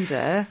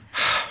Panda.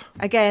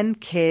 Again,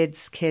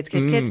 kids.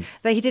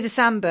 But he did a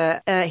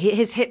samba.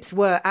 His hips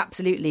were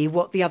absolutely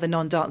what the other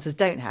non-dancers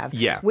don't have,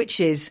 which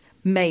is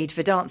made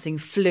for dancing,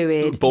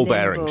 fluid, ball nimble.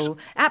 bearings.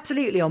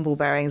 Absolutely on ball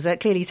bearings.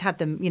 Clearly he's had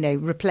them,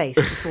 replaced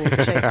before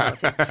the show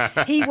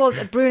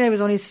started. Bruno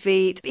was on his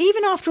feet.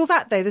 Even after all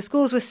that, though, the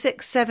scores were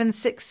 6-7,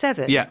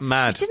 6-7. Yeah,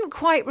 mad. It didn't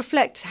quite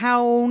reflect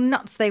how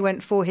nuts they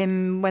went for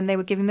him when they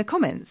were giving the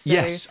comments. So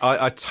yes,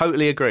 I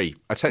totally agree.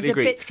 It's a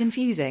bit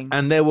confusing.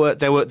 And there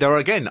were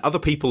again other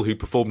people who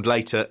performed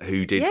later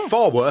who did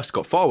far worse,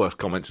 got far worse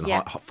comments and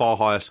far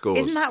higher scores.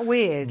 Isn't that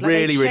weird?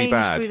 Really, really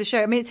bad. Through the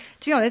show. I mean,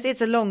 to be honest,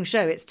 it's a long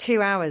show. It's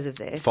 2 hours of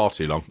this. Far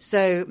too long.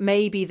 So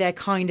maybe they're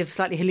kind of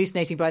slightly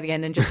hallucinating by the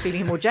end and just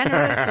feeling more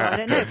generous, or I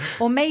don't know.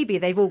 Or maybe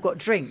they've all got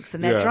drinks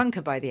and they're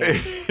drunker by the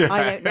end.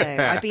 I don't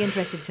know. I'd be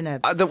interested to know.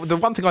 The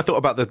one thing I thought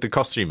about the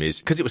costume is,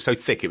 because it was so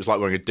thick, it was like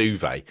wearing a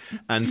duvet.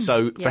 And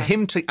so for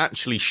him to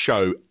actually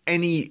show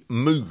any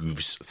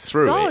moves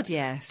through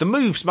yes. the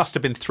moves must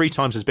have been 3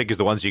 times as big as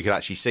the ones you could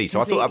actually see. So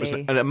Completely. I thought that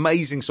was an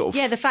amazing sort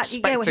of the fact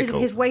spectacle.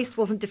 his waist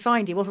wasn't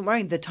defined. He wasn't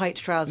wearing the tight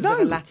trousers of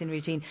a Latin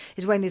routine.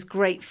 He's wearing this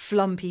great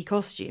flumpy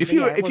costume. If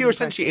you're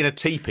essentially in a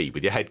teepee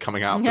with your head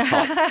coming out of the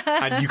top,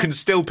 and you can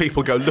still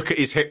people go, look at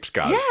his hips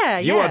go.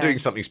 You are doing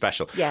something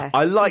special. Yeah,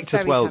 I liked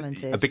as well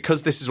talented.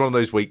 because this is one of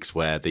those weeks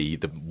where the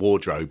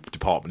wardrobe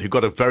department, who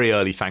got a very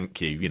early thank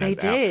you,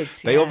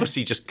 they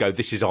obviously just go,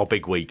 this is our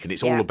big week, and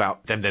it's all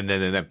about them.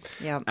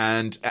 Yeah.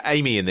 And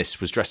Amy in this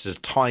was dressed as a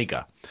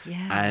tiger.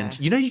 Yeah. And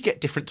you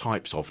get different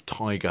types of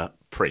tiger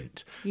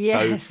print.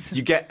 Yes. So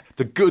you get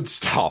the good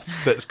stuff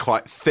that's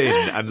quite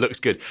thin and looks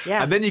good.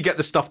 Yeah. And then you get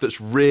the stuff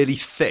that's really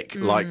thick,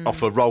 like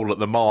off a roll at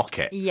the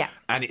market. Yeah.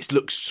 And it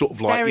looks sort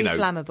of like, very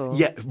flammable.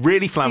 Yeah,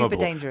 really flammable. Super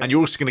dangerous. And you're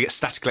also going to get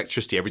static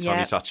electricity every time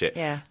you touch it.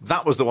 Yeah.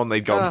 That was the one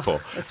they'd gone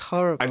for. It's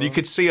horrible. And you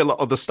could see a lot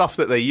of the stuff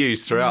that they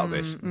used throughout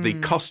this. The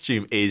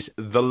costume is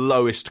the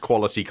lowest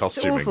quality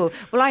costuming. It's awful.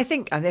 Well, I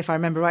think, and if I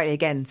remember rightly,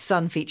 again,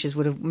 Sun Features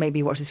would have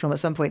maybe watched this film at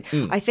some point.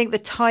 I think the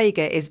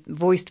tiger is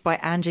voiced by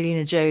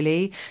Angelina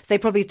Jolie. They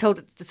probably sold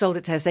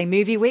it to her, saying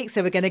movie week,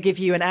 so we're going to give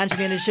you an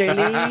Angelina Jolie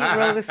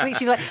role this week.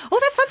 She'd be like, oh,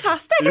 that's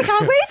fantastic. I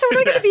can't wait. I'm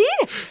really going to be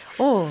in it.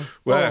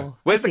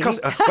 Where's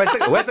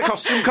the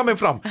costume coming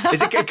from?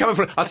 Is it coming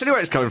from? I'll tell you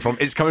where it's coming from.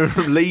 It's coming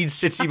from Leeds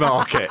City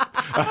Market.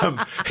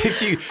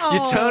 If you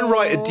turn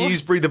right at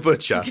Dewsbury the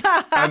Butcher,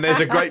 and there's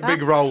a great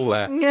big roll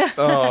there.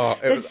 Oh,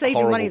 they're saving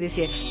horrible. money this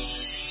year.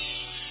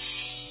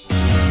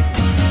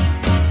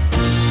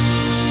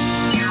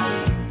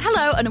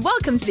 Hello and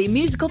welcome to the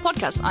musical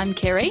podcast. I'm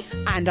Kiri.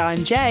 And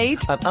I'm Jade.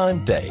 And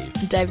I'm Dave.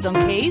 Dave's on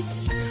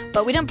keys.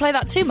 But we don't play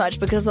that too much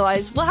because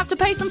otherwise we'll have to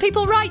pay some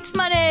people rights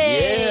money.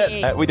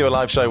 Yeah. We do a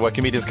live show where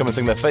comedians come and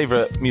sing their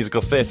favourite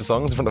musical theatre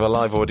songs in front of a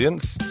live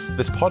audience.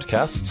 This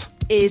podcast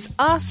is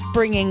us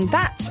bringing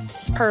that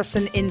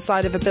person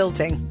inside of a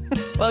building.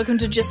 Welcome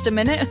to Just a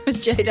Minute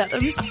with Jade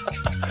Adams.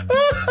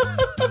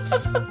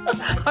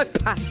 I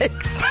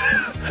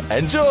panicked.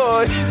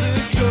 Enjoy!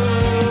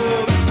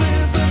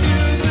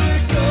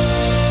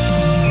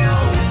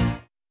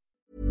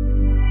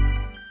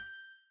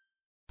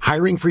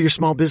 Hiring for your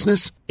small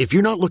business? If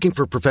you're not looking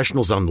for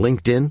professionals on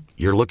LinkedIn,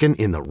 you're looking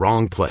in the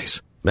wrong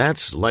place.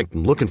 That's like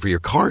looking for your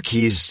car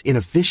keys in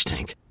a fish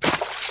tank.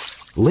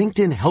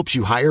 LinkedIn helps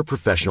you hire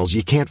professionals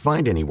you can't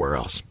find anywhere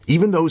else,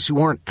 even those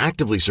who aren't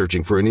actively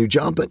searching for a new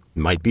job but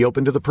might be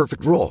open to the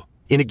perfect role.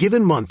 In a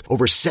given month,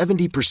 over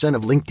 70%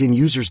 of LinkedIn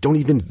users don't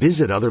even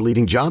visit other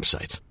leading job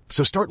sites.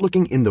 So start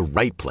looking in the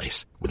right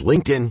place. With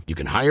LinkedIn, you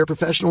can hire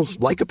professionals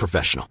like a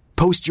professional.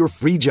 Post your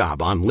free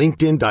job on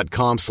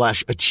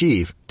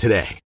linkedin.com/achieve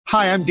today.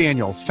 Hi, I'm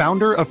Daniel,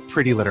 founder of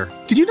Pretty Litter.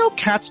 Did you know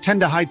cats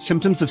tend to hide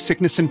symptoms of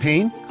sickness and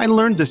pain? I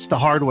learned this the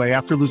hard way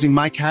after losing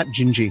my cat,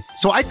 Gingy.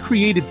 So I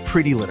created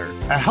Pretty Litter,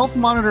 a health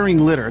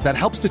monitoring litter that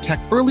helps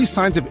detect early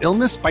signs of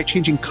illness by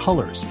changing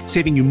colors,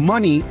 saving you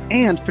money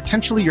and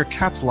potentially your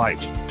cat's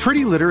life.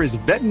 Pretty Litter is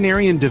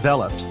veterinarian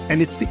developed,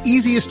 and it's the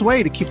easiest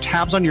way to keep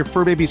tabs on your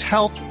fur baby's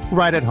health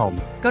right at home.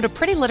 Go to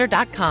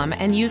prettylitter.com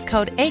and use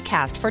code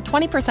ACAST for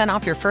 20%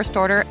 off your first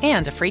order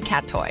and a free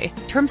cat toy.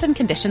 Terms and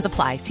conditions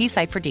apply. See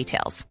site for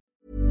details.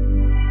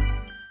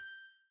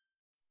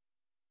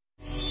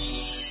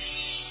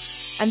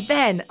 And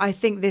then I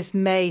think this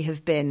may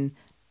have been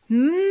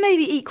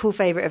maybe equal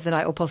favourite of the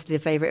night or possibly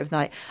the favourite of the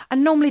night. I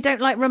normally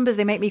don't like rumbas.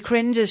 They make me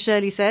cringe, as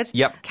Shirley said.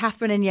 Yep.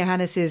 Catherine and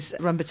Johannes'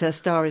 rumba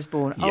Star is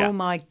Born. Yeah. Oh,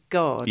 my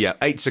God. Yeah,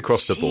 8s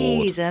across the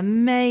board. She's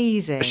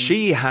amazing.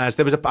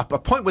 There was a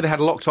point where they had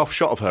a locked off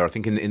shot of her, I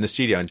think, in the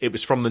studio, and it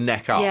was from the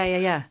neck up.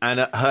 Yeah.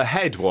 And her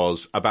head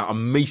was about a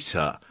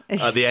metre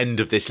at the end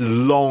of this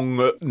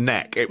long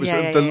neck. It was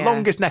the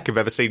longest neck I've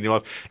ever seen in my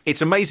life.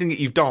 It's amazing that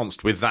you've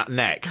danced with that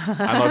neck,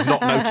 and I've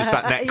not noticed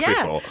that neck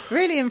before.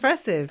 Really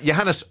impressive.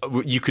 Johannes,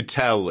 you could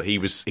tell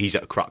he's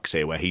at a crux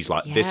here where he's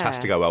like, this has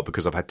to go well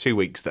because I've had 2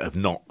 weeks that have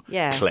not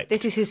clicked.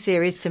 This is his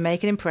series to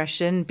make an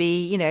impression,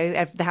 be,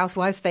 the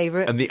housewife's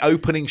favourite. And the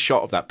opening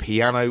shot of that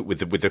piano with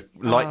the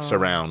lights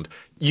around,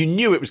 you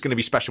knew it was going to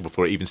be special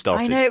before it even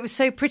started. I know, it was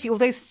so pretty, all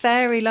those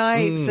fairy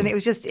lights, and it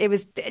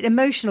was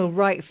emotional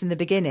right from the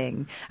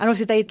beginning. And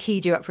obviously they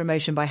keyed you up for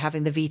emotion by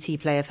having the VT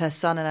play of her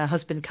son and her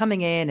husband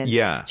coming in and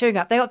cheering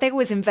up. They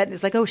always invent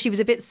this, like, oh, she was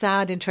a bit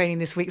sad in training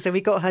this week, so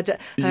we got her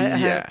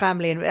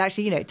family. And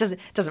actually, it doesn't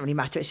really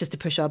matter. It's just to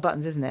push our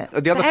buttons, isn't it?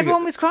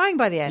 Everyone was crying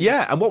by the end.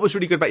 Yeah, and what was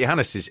really good about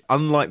Johannes is,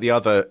 unlike the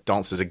other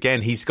dancers,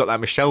 again, he's got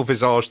that Michel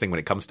visage thing when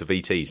it comes to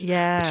VTs.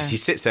 Yeah. Which is, he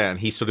sits there and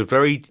he's sort of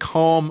very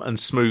calm and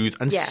smooth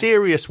and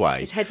serious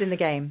way. His head's in the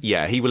game.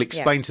 Yeah, he will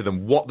explain to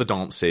them what the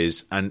dance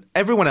is, and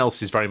everyone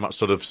else is very much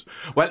sort of,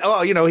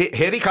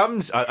 here he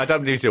comes. I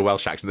don't need to do a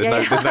Welsh accent.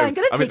 There's no. I'm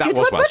going to take you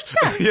to a Welsh.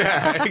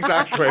 Yeah,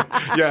 exactly.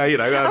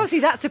 Yeah, obviously,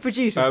 that's the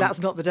producers. That's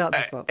not the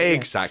dancers' fault.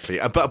 Exactly.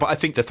 But I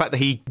think the fact that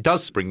he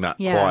does bring that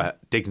quiet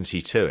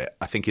dignity to it,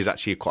 I think is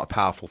actually quite a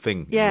powerful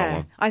thing.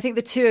 Yeah, I think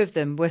the two of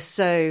them were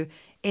so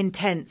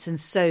intense and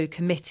so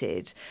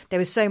committed. There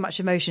was so much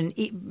emotion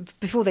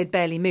before they'd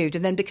barely moved,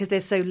 and then because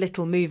there's so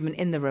little movement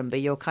in the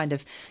rumba,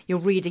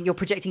 you're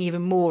projecting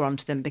even more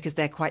onto them because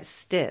they're quite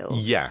still.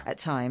 Yeah, at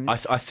times.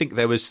 I think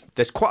there's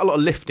quite a lot of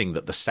lifting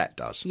that the set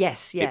does.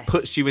 Yes. It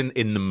puts you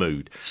in the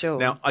mood. Sure.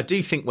 Now, I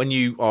do think when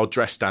you are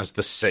dressed as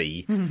the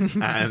sea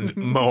and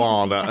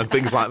Moana and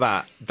things like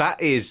that,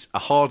 that is a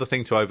harder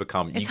thing to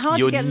overcome. It's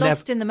hard to get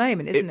lost in the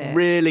moment, isn't it? It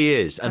really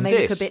is. And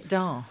they look a bit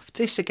daft.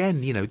 This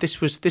again,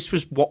 this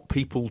was what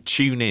people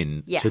tune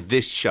in to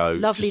this show.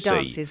 Lovely to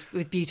dances see.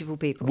 with beautiful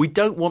people. We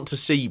don't want to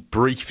see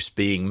briefs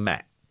being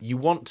met. You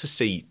want to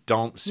see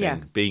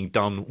dancing being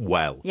done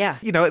well. Yeah.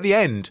 At the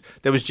end,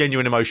 there was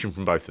genuine emotion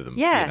from both of them.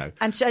 Yeah.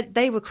 And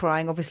they were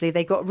crying, obviously.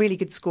 They got really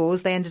good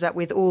scores. They ended up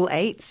with all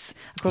 8s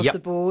across the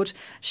board.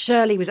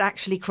 Shirley was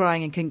actually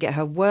crying and couldn't get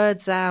her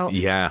words out.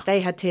 Yeah.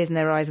 They had tears in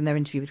their eyes in their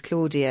interview with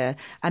Claudia.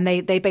 And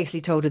they basically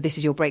told her, this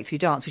is your breakthrough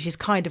dance, which is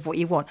kind of what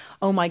you want.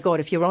 Oh, my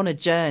God, if you're on a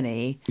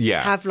journey,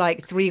 have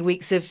like 3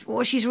 weeks of,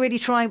 she's really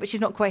trying, but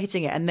she's not quite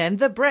hitting it. And then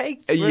the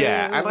breakthrough.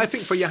 Yeah. And I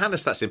think for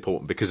Johannes, that's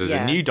important because as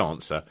a new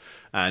dancer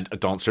and a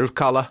dancer of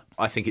colour,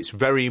 I think it's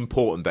very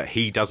important that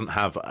he doesn't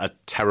have a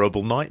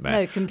terrible nightmare.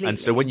 No, completely. And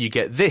so when you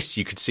get this,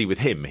 you could see with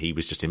him, he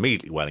was just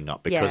immediately welling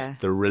up because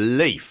the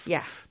relief.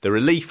 Yeah. The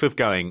relief of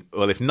going,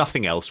 well, if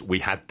nothing else, we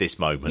had this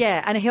moment.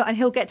 Yeah, and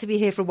he'll get to be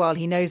here for a while.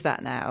 He knows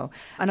that now.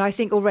 And I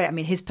think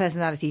already, his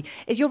personality,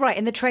 if you're right,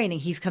 in the training,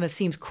 he's kind of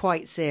seems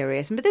quite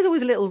serious. But there's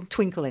always a little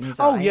twinkle in his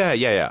eye. Oh,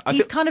 yeah.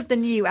 He's kind of the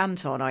new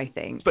Anton, I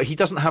think. But he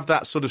doesn't have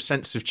that sort of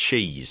sense of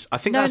cheese. I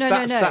think No,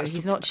 that's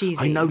he's not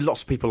cheesy. I know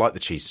lots of people like the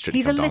cheese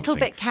strictly He's from a little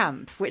dancing. bit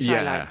camp, which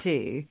I like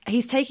too.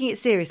 He's taking it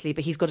seriously,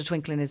 but he's got a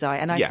twinkle in his eye.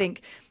 And I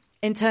think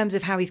in terms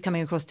of how he's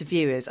coming across to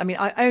viewers,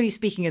 I only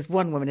speaking as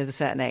one woman of a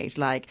certain age,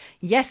 like,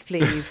 yes,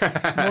 please.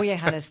 More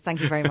Johannes,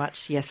 thank you very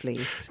much. Yes,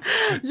 please.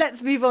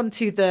 Let's move on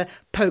to the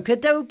polka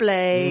doble.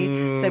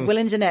 So Will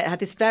and Jeanette had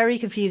this very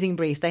confusing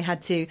brief. They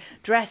had to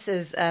dress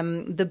as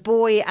the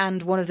boy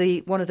and one of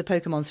the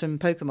Pokemons from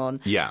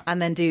Pokemon. Yeah.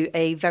 And then do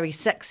a very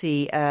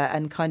sexy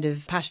and kind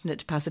of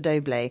passionate paso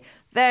doble.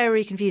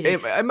 Very confusing.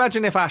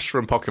 Imagine if Ash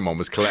from Pokemon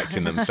was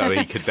collecting them so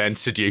he could then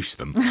seduce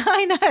them.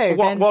 I know.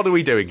 What are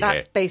we doing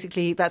here?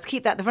 That's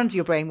keep that at the front of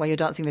your brain while you're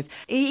dancing this.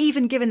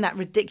 Even given that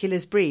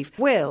ridiculous brief,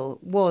 Will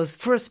was,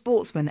 for a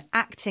sportsman,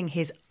 acting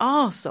his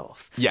arse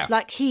off. Yeah.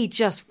 Like he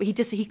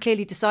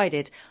clearly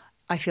decided,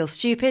 I feel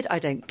stupid, I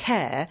don't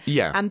care.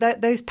 Yeah. And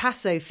those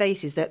passo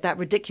faces, that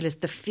ridiculous,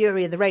 the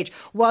fury and the rage,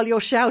 while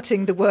you're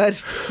shouting the word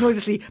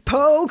noiselessly,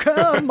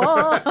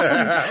 Pokemon!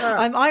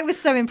 I was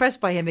so impressed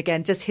by him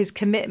again, just his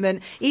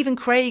commitment. Even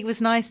Craig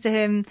was nice to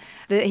him.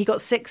 He got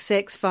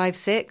 6'6",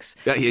 5'6".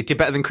 Yeah, he did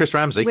better than Chris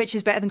Ramsey. Which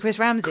is better than Chris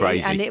Ramsey.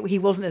 Crazy. And he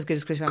wasn't as good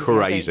as Chris Ramsey,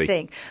 Crazy. I don't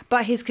think.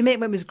 But his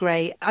commitment was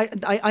great.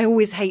 I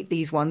always hate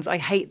these ones. I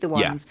hate the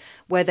ones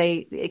where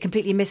they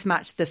completely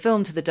mismatch the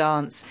film to the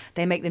dance.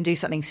 They make them do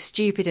something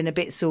stupid and a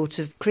bit sort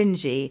of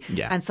cringy,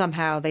 and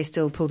somehow they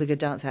still pulled a good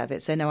dance out of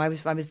it. So no, I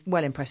was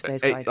well impressed with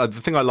those guys.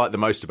 The thing I like the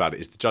most about it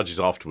is the judges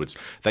afterwards.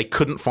 They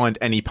couldn't find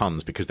any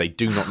puns because they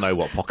do not know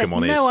what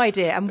Pokemon is. No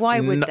idea, and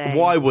why would they?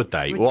 Why would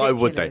they? Ridiculous. Why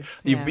would they?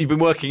 You've been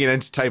working in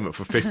entertainment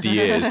for 50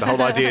 years. The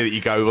whole idea that you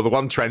go, well, the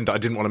one trend I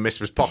didn't want to miss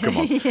was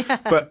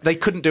Pokemon, but they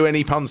couldn't do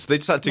any puns. They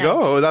just had to go.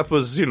 Oh, that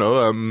was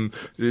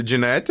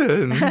Jeanette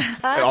and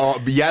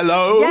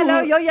yellow.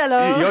 You're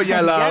yellow. You're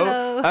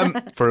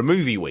yellow. For a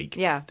movie week,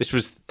 this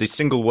was the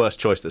single worst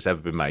choice that's ever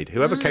been made.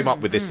 Whoever came up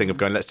with this thing of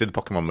going, let's do the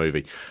Pokemon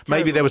movie.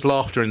 Maybe there was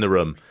laughter in the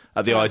room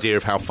at the idea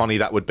of how funny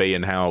that would be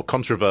and how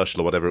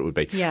controversial or whatever it would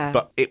be. Yeah.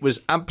 But it was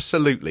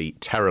absolutely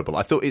terrible.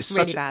 I thought it's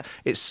really bad.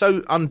 It's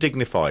so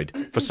undignified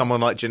for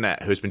someone like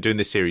Jeanette, who has been doing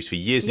this series for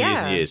years and years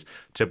and years,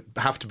 to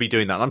have to be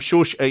doing that. And I'm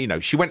sure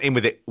she went in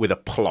with it with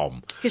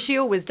aplomb. Because she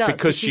always does.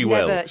 Because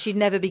she'd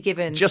never be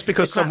given just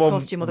because the crap someone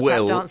costume or the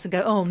crap dance and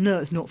go, oh no,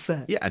 it's not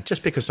fair. Yeah, and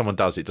just because someone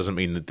does it doesn't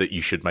mean that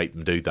you should make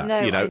them do that.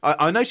 No,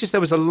 I noticed there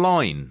was a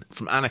line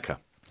from Anneka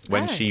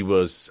when she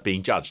was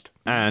being judged.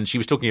 And she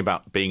was talking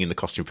about being in the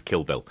costume for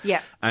Kill Bill.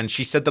 Yeah. And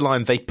she said the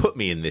line, "They put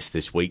me in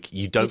this week.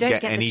 You don't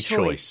get any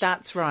choice."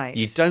 That's right.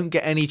 You don't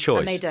get any choice.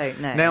 And they don't,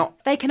 no. Now,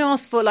 they can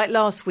ask for, like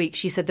last week,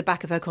 she said the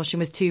back of her costume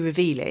was too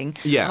revealing.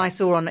 Yeah. And I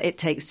saw on It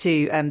Takes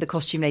Two, the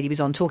costume lady was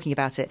on talking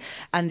about it,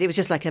 and it was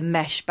just like a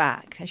mesh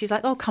back. And she's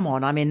like, "Oh, come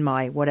on, I'm in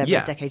my whatever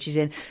decade she's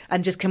in,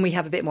 and just can we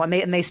have a bit more?"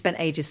 And they spent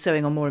ages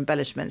sewing on more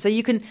embellishment. So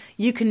you can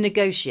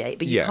negotiate,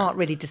 but you can't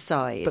really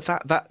decide. But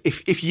that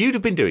if you'd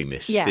have been doing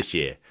this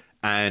year,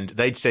 and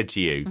they'd said to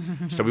you,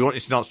 "So we want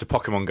you to dance to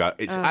Pokemon Go,"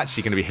 it's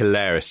actually going to be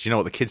hilarious. You know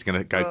what? The kid's going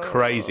to go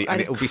crazy,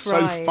 and it'll be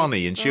so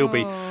funny, and she'll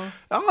be.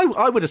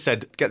 I would have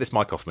said, "Get this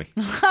mic off me.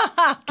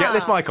 Get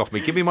this mic off me.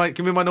 Give me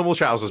my normal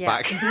trousers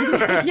back."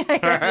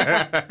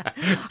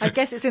 I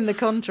guess it's in the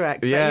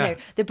contract. But,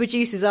 the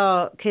producers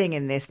are king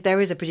in this. There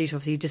is a producer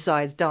obviously who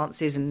decides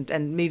dances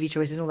and movie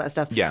choices and all that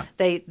stuff. Yeah,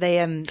 they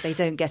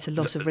don't get a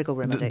lot of wriggle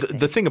room.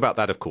 The thing about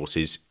that, of course,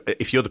 is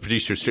if you're the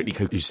producer of Strictly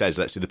who says,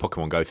 "Let's do the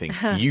Pokemon Go thing,"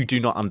 you do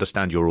not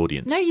understand your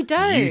audience. No, you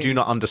don't. You do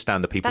not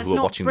understand the people who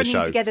are watching the show. That's not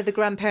bringing together the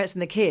grandparents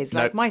and the kids.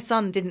 Like, my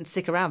son didn't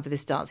stick around for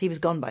this dance. He was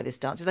gone by this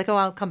dance. He's like, "Oh,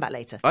 I'll come back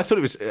later." I thought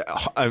it was,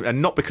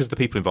 and not because of the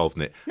people involved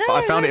in it, but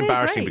I found it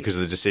embarrassing because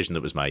of the decision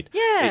that was made.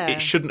 Yeah.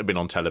 It shouldn't have been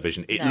on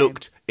television. It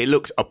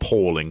looked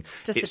appalling.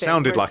 It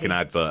sounded like an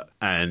advert.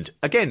 And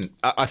again,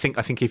 I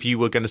think if you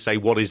were going to say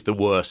what is the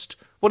worst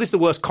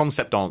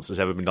concept dance that's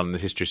ever been done in the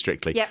history of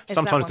Strictly?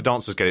 Sometimes the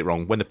dancers get it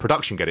wrong. When the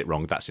production get it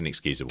wrong, that's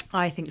inexcusable.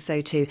 I think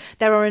so too.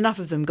 There are enough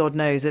of them, God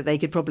knows, that they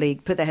could probably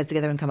put their heads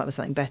together and come up with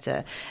something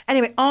better.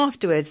 Anyway,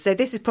 afterwards, so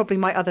this is probably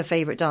my other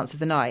favourite dance of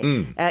the night,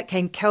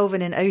 came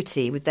Kelvin and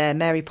Oti with their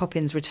Mary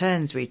Poppins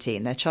Returns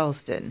routine, their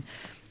Charleston.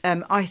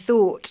 I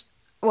thought...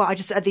 Well,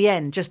 at the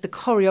end, just the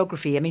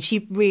choreography. I mean,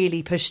 she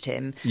really pushed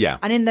him. Yeah.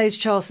 And in those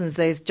Charlestons,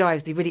 those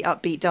jives, the really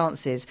upbeat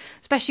dances,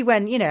 especially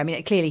when,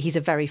 clearly he's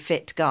a very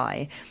fit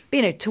guy.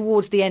 But,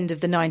 towards the end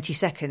of the 90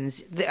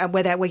 seconds,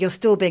 where you're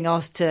still being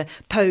asked to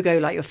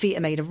pogo like your feet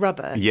are made of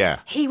rubber. Yeah.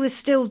 He was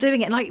still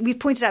doing it. And like we've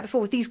pointed out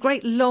before, with these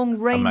great long,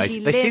 rangy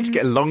limbs. They seem to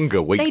get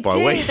longer week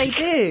by week. They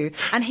do.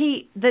 And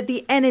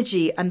the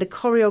energy and the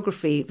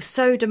choreography,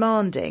 so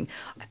demanding.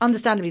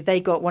 Understandably,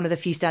 they got one of the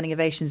few standing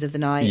ovations of the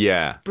night.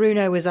 Yeah.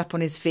 Bruno was up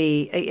on his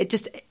feet.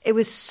 It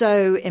was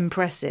so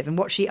impressive, and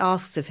what she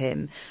asks of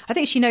him, I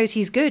think she knows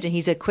he's good and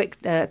he's a quick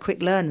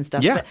learn and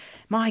stuff. Yeah. But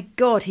my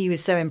God, he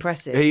was so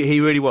impressive. He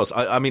really was.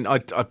 I mean,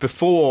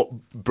 before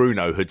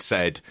Bruno had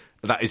said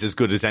that is as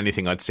good as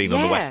anything I'd seen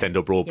on the West End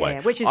or Broadway.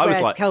 Yeah, which is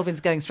where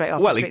Kelvin's going straight off.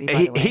 Well,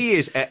 Strictly, he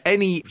is at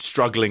any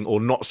struggling or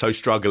not so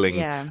struggling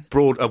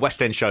a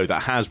West End show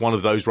that has one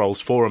of those roles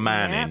for a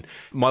man in.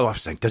 My wife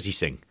was saying, "Does he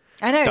sing?"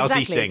 I know, Does exactly.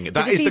 he sing?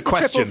 That is the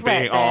question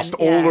being asked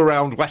all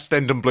around West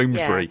End and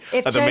Bloomsbury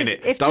at the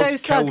minute. If Joe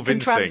Sugg can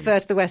transfer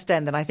to the West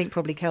End, then I think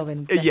probably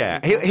Kelvin. Yeah,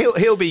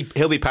 he'll be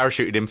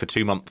parachuted in for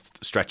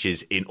 2-month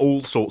stretches in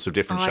all sorts of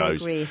different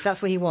shows. I agree. If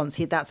that's what he wants,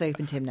 that's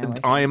open to him now.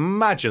 I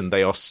imagine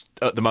they are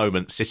at the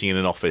moment sitting in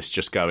an office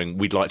just going,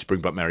 "We'd like to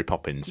bring back Mary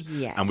Poppins."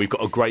 Yeah. And we've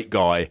got a great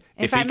guy.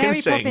 In fact,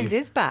 Mary Poppins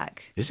is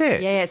back. Is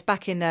it? Yeah, it's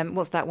back in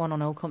what's that one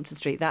on Old Compton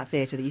Street? That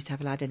theatre that used to have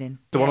Aladdin in.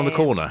 The one on the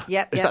corner.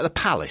 Yep. Is that the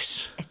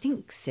Palace? I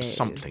think so.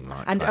 Something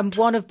like that. And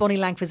one of Bonnie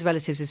Langford's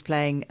relatives is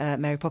playing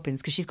Mary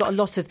Poppins because she's got a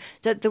lot of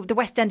the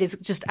West End is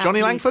just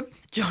Johnny Langford,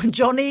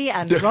 Johnny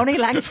and Ronnie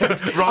Langford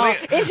are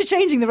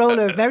interchanging the role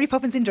of Mary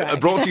Poppins in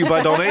drag. Brought to you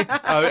by Donny.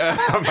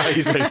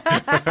 Amazing.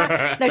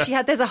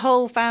 No, there's a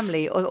whole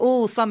family,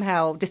 all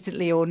somehow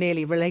distantly or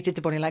nearly related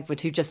to Bonnie Langford,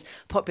 who just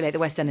populate the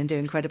West End and do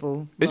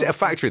incredible. Is it a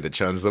factory that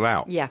churns them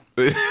out? Yeah.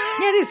 Yeah,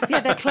 it is. Yeah,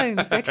 they're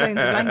clones. They're clones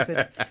of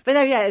Langford. But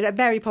no, yeah,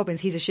 Mary Poppins,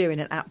 he's a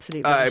shoo-in, an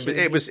absolute.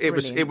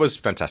 It was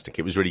fantastic.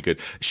 It was really good.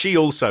 She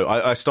also,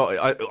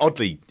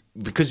 oddly,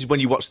 because when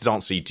you watch the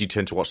dancer, you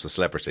tend to watch the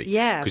celebrity.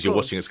 Yeah, because you're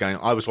watching what's going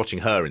on. I was watching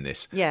her in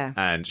this. Yeah,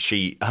 and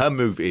her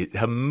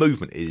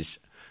movement is.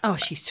 Oh,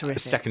 she's terrific.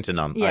 Second to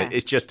none. Yeah.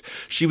 It's just,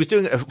 she was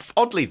doing,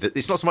 oddly,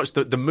 it's not so much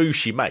the moves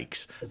she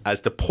makes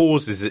as the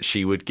pauses that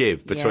she would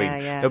give between.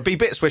 There would be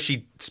bits where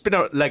she'd spin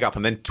her leg up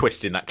and then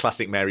twist in that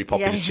classic Mary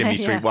Poppins Chimney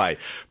Street way.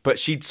 But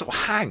she'd sort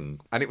of hang,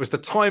 and it was the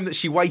time that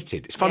she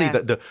waited. It's funny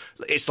that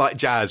it's like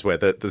jazz where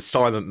the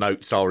silent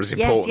notes are as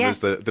important as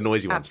the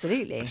noisy ones.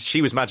 Absolutely.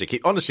 She was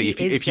magic. Honestly,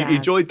 if you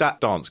enjoyed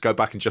that dance, go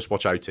back and just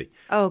watch Oti.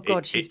 Oh,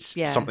 God. It's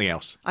something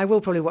else. I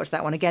will probably watch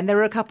that one again. There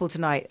were a couple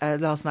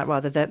last night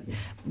rather, that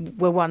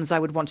were ones I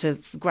would want to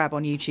grab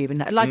on YouTube,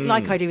 and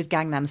like I do with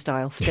Gangnam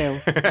Style still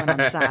when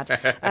I'm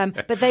sad.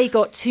 But they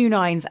got 2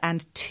 9s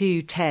and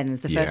 2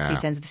 10s, the first 2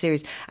 10s of the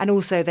series, and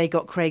also they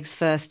got Craig's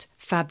first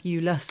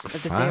fabulous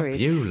of the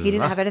series. He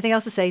didn't have anything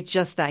else to say,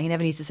 just that. He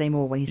never needs to say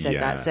more when he said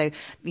that. So,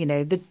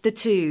 the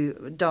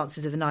 2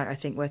 dances of the night, I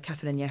think, were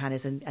Catherine and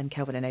Johannes and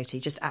Kelvin and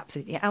Oti, just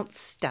absolutely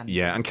outstanding.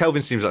 Yeah, and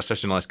Kelvin seems like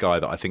such a nice guy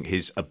that I think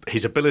his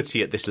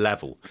ability at this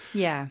level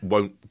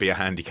won't be a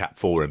handicap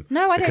for him.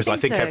 No, I don't because think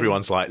I think so.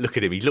 Everyone's like, look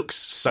at him, he looks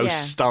so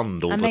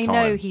stunned all the time. And they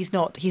know he's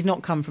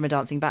not come from a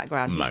dancing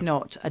background. He's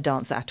not a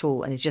dancer at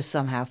all, and he's just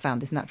somehow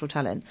found this natural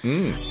talent.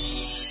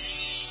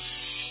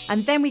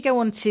 And then we go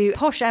on to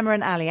Posh Emma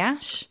and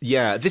Aliash.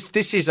 Yeah,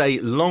 this is a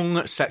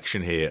long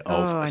section here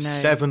of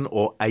 7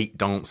 or 8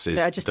 dances.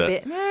 That are just a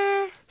bit...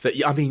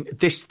 I mean,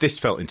 this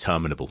felt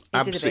interminable.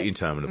 Absolutely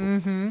interminable.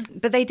 Mm-hmm.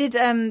 But they did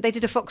a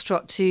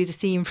foxtrot to the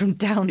theme from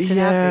Downton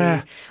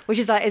Abbey, which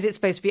is like, is it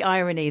supposed to be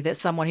irony that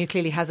someone who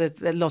clearly has a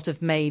lot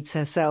of maids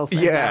herself,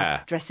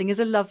 dressing as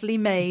a lovely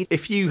maid.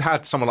 If you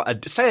had someone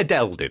like, say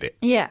Adele did it,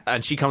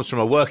 and she comes from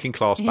a working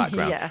class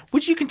background,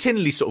 would you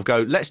continually sort of go,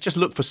 let's just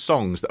look for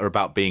songs that are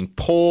about being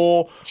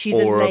poor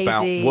or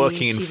about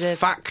working in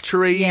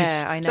factories?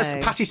 Yeah, I know. Just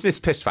Patti Smith's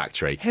Piss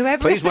Factory.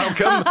 Whoever. Please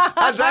welcome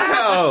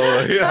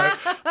Adele. You know?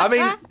 I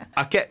mean,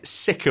 I get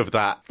sick of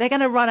that. They're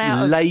going to run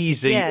out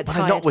lazy. of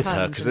not with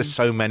her, because there's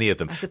so many of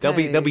them.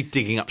 They'll be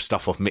digging up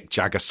stuff off Mick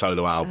Jagger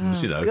solo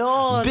albums.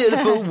 God.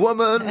 Beautiful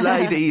woman,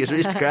 lady,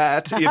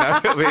 aristocrat.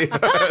 It'll be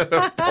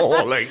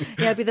appalling.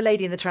 Yeah, it'll be the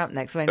Lady in the Tramp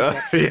next, won't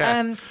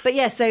it? But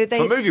yeah, so they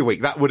for movie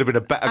week that would have been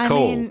a better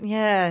call.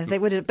 They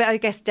would have. But I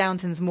guess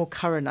Downton's more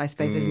current, I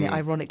suppose, isn't it?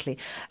 Ironically,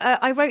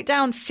 I wrote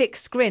down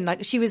fixed grin.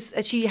 Like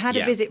she had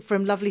a visit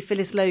from lovely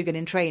Phyllis Logan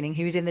in training,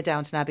 who was in the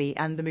Downton Abbey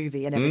and the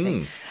movie and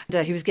everything.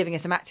 And, he was giving her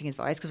some acting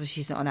advice because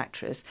she's not an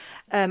actress.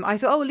 I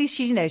thought, at least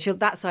she's,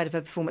 that side of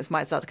her performance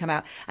might start to come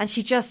out. And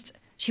she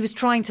was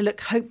trying to look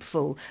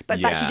hopeful, but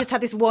she just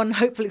had this one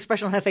hopeful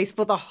expression on her face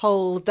for the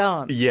whole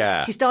dance.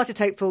 Yeah. She started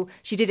hopeful,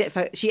 she did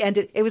it, she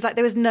ended, it was like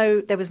there was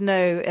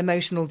no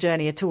emotional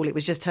journey at all. It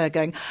was just her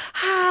going,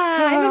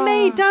 I'm a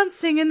maid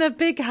dancing in the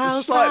big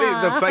house.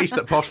 Slightly the face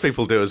that posh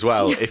people do as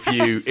well. Yes.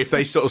 If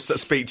they sort of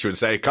speak to you and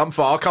say, come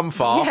far.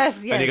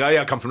 Yes. And you go,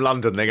 I come from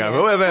London. They go,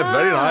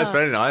 very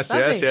nice.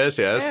 Lovely. Yes.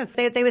 Yeah.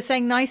 They were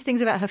saying nice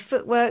things about her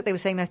footwork. They were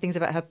saying nice things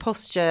about her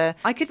posture.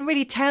 I couldn't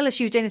really tell if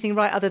she was doing anything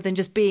right other than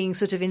just being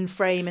sort of in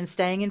frame and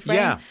staying in frame.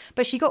 Yeah.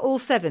 But she got all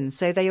 7,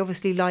 so they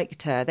obviously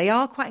liked her. They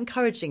are quite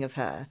encouraging of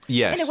her.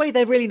 Yes. In a way,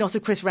 they're really not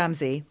of Chris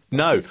Ramsey.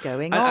 No. What is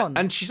going on?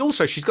 And she's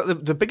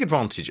got the big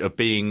advantage of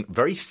being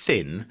very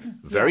thin,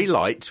 very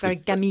light. Very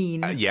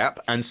gamine.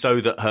 And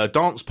so that her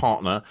dance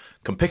partner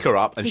can pick her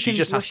up and she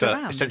just has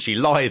to essentially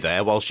lie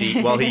there while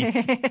he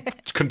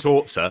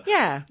contorts her.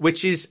 Yeah.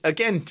 Which is,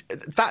 again,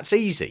 that's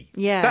easy.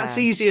 Yeah. That's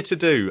easier to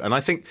do. And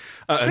I think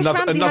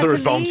another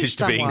advantage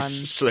to being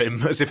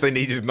slim, as if they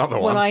needed another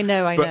one. Well, I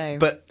know.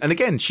 But and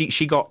again,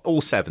 she got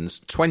all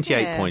 7s,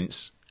 28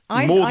 points.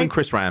 More than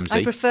Chris Ramsey.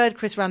 I preferred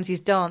Chris Ramsey's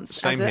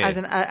dance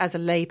as a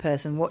lay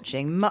person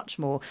watching much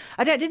more.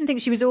 I didn't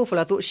think she was awful.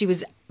 I thought she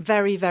was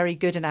very, very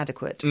good and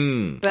adequate.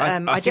 But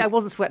I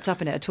wasn't swept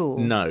up in it at all.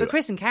 No. But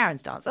Chris and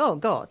Karen's dance, oh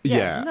God,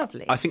 it's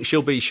lovely. I think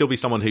she'll be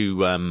someone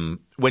who,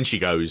 when she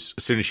goes,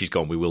 as soon as she's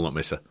gone, we will not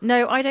miss her.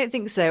 No, I don't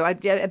think so. A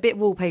bit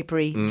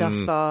wallpapery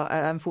thus far,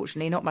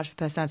 unfortunately. Not much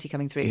personality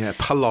coming through. Yeah,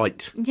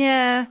 polite.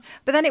 Yeah,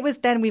 but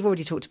then we've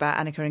already talked about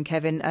Anneka and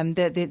Kevin.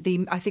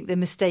 I think the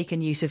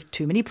mistaken use of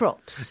too many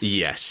props.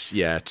 Yes,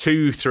 yeah.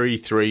 2, 3,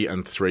 3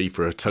 and 3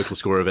 for a total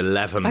score of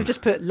 11. I've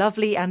just put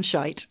lovely and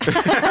shite.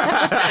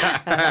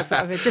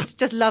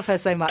 Just love her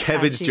so much.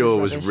 Kevin's jaw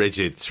was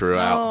rigid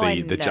throughout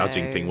the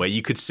judging thing, where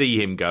you could see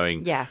him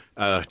going,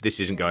 this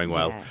isn't going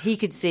well. Yeah. He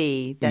could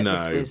see that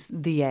this was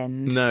the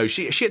end. No,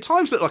 she at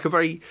times looked like a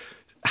very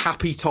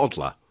happy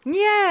toddler.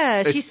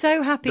 Yeah, she's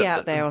so happy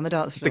out there on the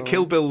dance floor. The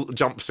Kill Bill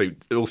jumpsuit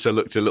also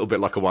looked a little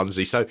bit like a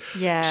onesie. So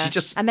yeah, she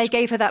just... And they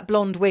gave her that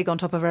blonde wig on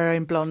top of her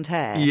own blonde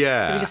hair.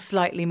 Yeah. It was just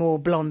slightly more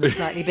blonde and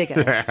slightly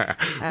bigger.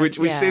 Which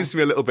seems to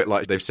me a little bit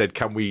like they've said,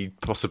 can we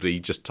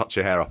possibly just touch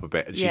her hair up a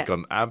bit? And she's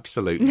gone,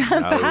 absolutely no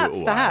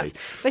Perhaps.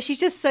 But she's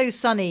just so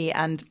sunny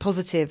and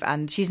positive,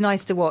 and she's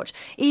nice to watch.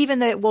 Even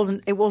though it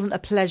wasn't a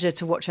pleasure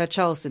to watch her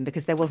Charleston,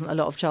 because there wasn't a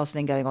lot of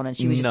Charlestoning going on, and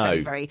she was just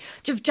very, very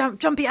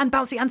jumpy and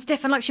bouncy and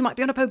stiff, and like she might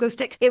be on a pogo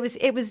stick. It was,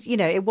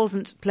 it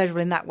wasn't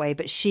pleasurable in that way,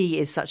 but she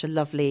is such a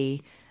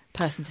lovely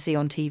person to see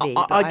on TV.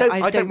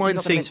 I don't mind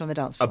seeing on the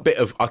dance floor. A bit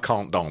of I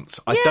can't dance.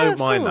 I don't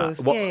mind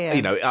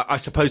that. I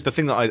suppose the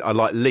thing that I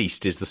like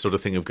least is the sort of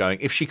thing of going,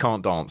 if she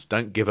can't dance,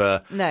 don't give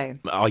her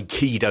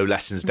Aikido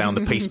lessons down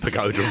the Peace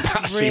Pagoda in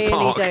Battersea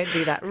Park. Really don't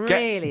do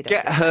that.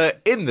 Get her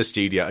in the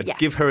studio and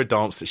give her a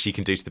dance that she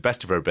can do to the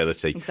best of her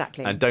ability.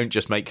 Exactly. And don't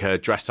just make her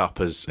dress up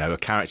as a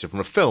character from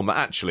a film that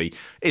actually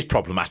is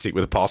problematic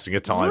with the passing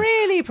of time.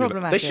 Really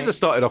problematic. They should have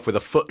started off with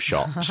a foot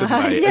shot,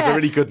 shouldn't they? As a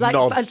really good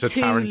nod to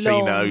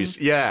Tarantino's.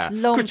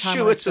 Long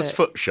gratuitous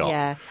foot shot.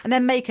 Yeah. And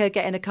then make her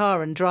get in a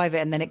car and drive it,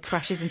 and then it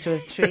crashes into a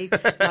tree,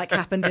 like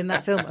happened in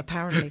that film,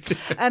 apparently.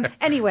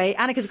 Anyway,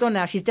 Anneka's gone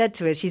now. She's dead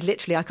to us. She's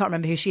literally, I can't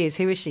remember who she is.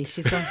 Who is she?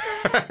 She's gone.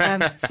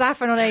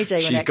 Saffron on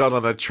AJ. She's gone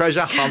on a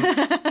treasure hunt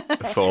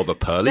for the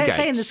pearly gates. Don't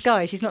say in the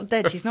sky. She's not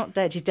dead. She's not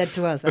dead. She's dead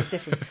to us. That's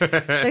different.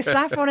 So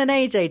Saffron and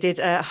AJ did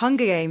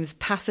Hunger Games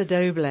Paso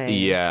Doble.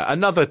 Yeah,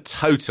 another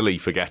totally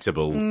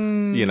forgettable.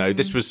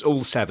 This was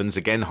all 7s,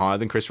 again higher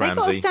than Chris Ramsey.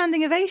 They got a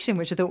standing ovation,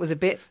 which I thought was a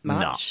bit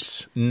much.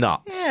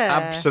 Nuts. Yeah.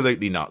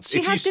 Absolutely nuts. She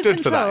if you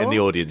stood for that in the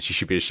audience, you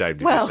should be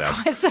ashamed of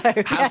yourself. Quite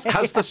so.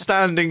 Has the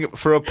standing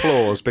for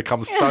applause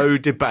become so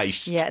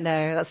debased? Yeah,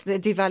 no, that's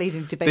devalued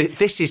and debased.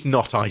 This is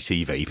not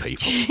ITV,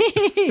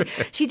 people.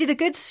 She did a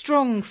good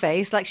strong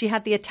face, like she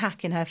had the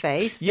attack in her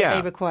face that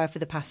they require for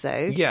the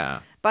Paso. Yeah.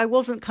 but I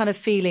wasn't kind of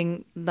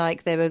feeling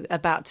like they were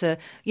about to,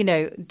 you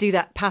know, do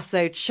that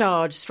passo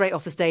charge straight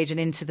off the stage and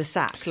into the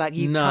sack like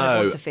you kind of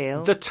want to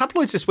feel. The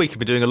tabloids this week have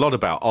been doing a lot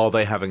about, are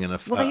they having a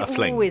fling?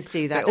 They always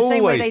do that. They the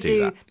same way they always do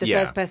do that. the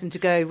first person to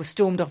go was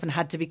stormed off and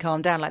had to be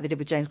calmed down like they did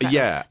with James Cracknell.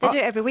 Yeah. They do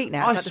it every week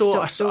now. I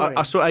saw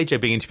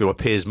AJ being interviewed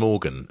by Piers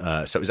Morgan.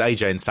 So it was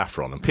AJ and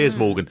Saffron. And Piers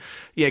Morgan,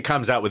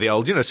 comes out with the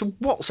old, so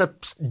what's a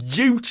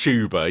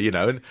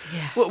YouTuber, And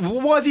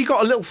why have you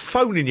got a little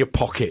phone in your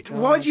pocket? God.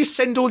 Why do you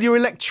send all your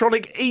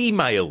electronic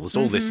emails?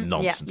 All this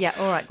nonsense. Yeah,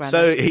 all right, Grandad.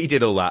 So he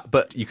did all that.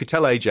 But you could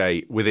tell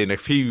AJ within a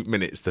few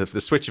minutes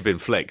the switch had been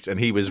flicked and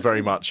he was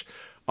very much...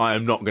 I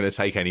am not going to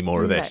take any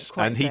more of this.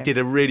 And he did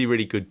a really,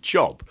 really good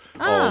job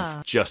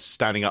of just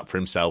standing up for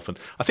himself. And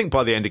I think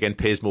by the end, again,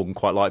 Piers Morgan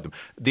quite liked them.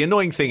 The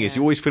annoying thing is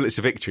you always feel it's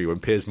a victory when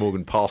Piers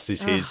Morgan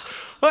passes his,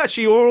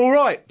 actually, you're all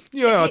right.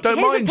 Yeah, I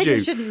don't mind you.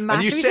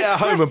 And you sit at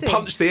home and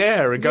punch the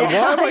air and go,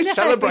 why am I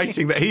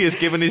celebrating that he has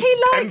given his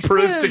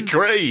emperor's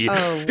decree?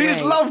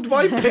 He's loved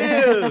by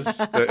Piers.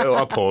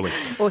 Appalling.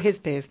 Or his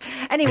peers.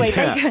 Anyway,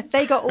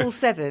 they got all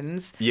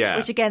sevens,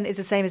 which again is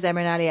the same as Emma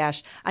and Ali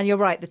Ash. And you're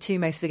right, the two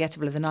most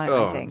forgettable of the night,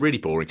 I think. Really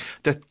boring.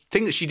 The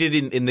thing that she did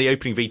in the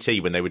opening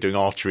VT when they were doing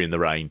archery in the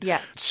rain,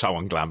 so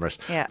unglamorous.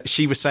 Yeah.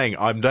 She was saying,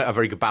 I don't have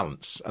very good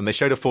balance. And they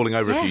showed her falling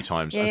over a few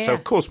times. So,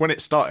 of course, when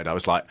it started, I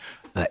was like,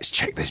 let's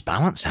check this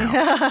balance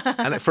out.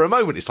 And for a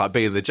moment, it's like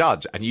being the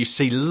judge. And you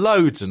see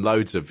loads and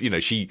loads of,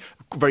 she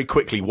very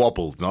quickly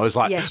wobbled. And I was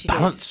like,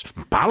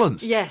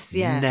 balance. Yes,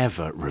 yeah.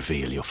 Never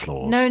reveal your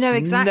flaws. No,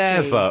 exactly.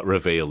 Never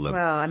reveal them.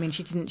 Well, I mean,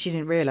 she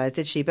didn't realise,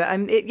 did she? But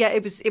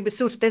it was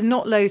sort of, there's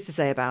not loads to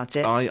say about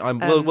it.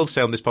 We'll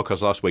say on this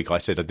podcast last week, I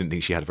said I didn't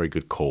think she had a very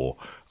good core.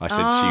 I said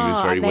she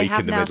was very weak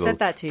in the middle. Said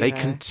that to they her.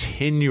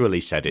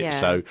 Continually said it.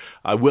 So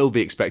I will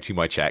be expecting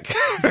my check.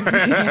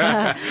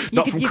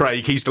 Not from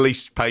Craig. He's the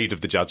least paid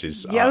of the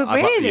judges.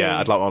 Really?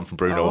 I'd like one from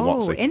Bruno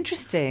and Motsy.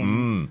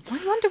 Interesting.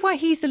 I wonder why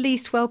he's the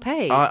least well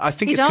paid. I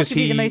think he's it's because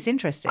arguably the most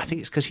interesting. I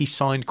think it's because he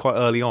signed quite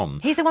early on.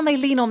 He's the one they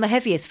lean on the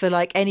heaviest for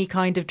like any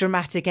kind of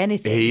dramatic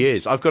anything. He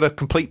is. I've got a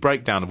complete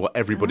breakdown of what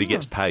everybody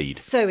gets paid.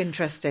 So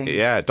interesting.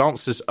 Yeah,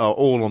 dancers are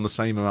all on the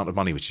same amount of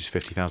money, which is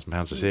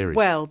 £50,000 a series.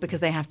 Well, because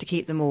they have to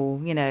keep them all,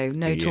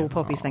 no tall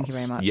poppies, thank you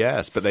very much.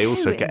 Yes, but they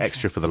also get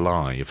extra for the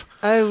live.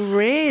 Oh,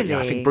 really? Yeah,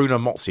 I think Bruno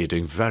and Motsy are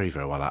doing very,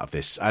 very well out of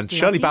this. And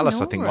Shirley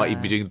Ballas, I think, might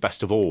even be doing the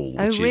best of all.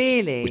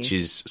 Which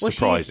is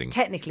surprising. She's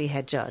technically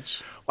head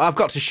judge. Well, I've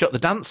got to shut the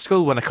dance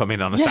school when I come in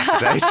on a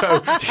Saturday, so you're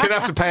going to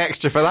have to pay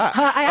extra for that.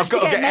 I've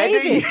got to get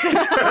Eddie.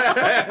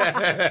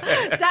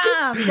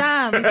 Damn,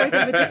 we both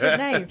have a different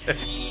name.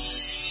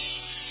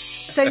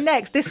 So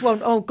next, this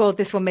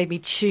one made me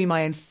chew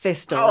my own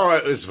fist off. Oh,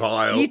 it was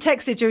vile. You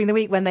texted during the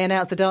week when they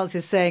announced the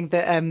dances saying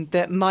that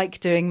that Mike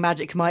doing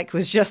Magic Mike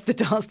was just the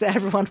dance that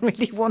everyone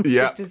really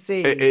wanted to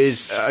see. It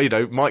is,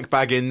 Mike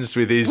Baggins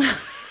with his...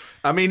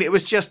 I mean, it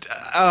was just,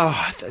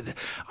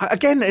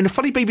 again, in a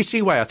funny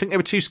BBC way, I think they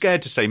were too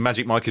scared to say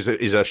Magic Mike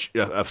is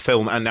a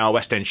film and now a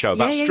West End show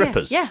about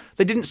strippers. Yeah.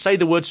 They didn't say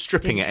the word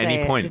stripping at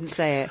any point. Didn't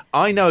say it.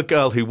 I know a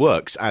girl who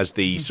works as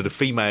the sort of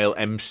female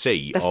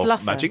MC of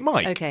fluffer. Magic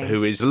Mike,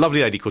 who is a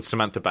lovely lady called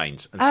Samantha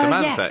Baines. And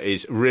Samantha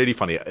is really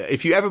funny.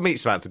 If you ever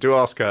meet Samantha, do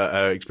ask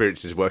her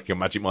experiences working on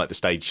Magic Mike, the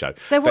stage show.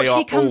 So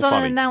she comes on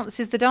and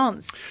announces the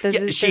dance?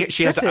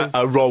 She has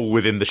a role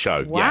within the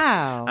show.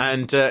 Wow. Yeah.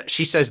 And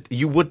she says,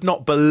 you would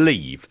not believe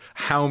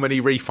how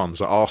many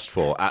refunds are asked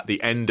for at the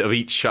end of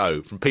each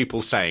show from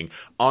people saying,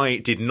 I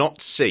did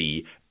not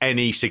see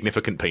any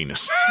significant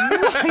penis.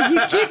 Are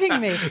you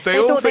kidding me? They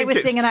thought they were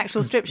seeing an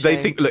actual strip show. They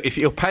think, look, if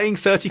you're paying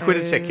 30 quid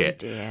a ticket,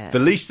 the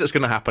least that's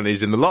going to happen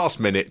is in the last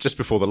minute, just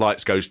before the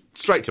lights go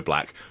straight to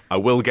black, I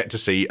will get to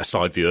see a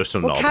side view of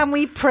some knob. Can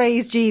we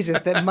praise Jesus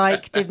that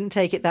Mike didn't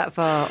take it that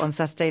far on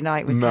Saturday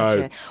night with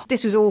Katya?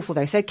 This was awful,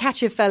 though. So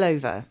Katya fell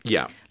over.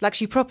 Yeah. Like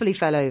she properly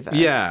fell over.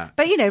 Yeah.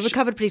 But,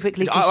 recovered pretty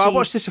quickly. I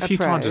watched this a few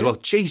times as well.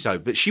 Jeez, though.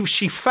 But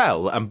she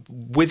fell, and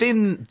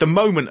within the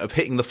moment of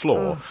hitting the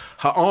floor,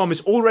 her arm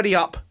is already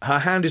up, her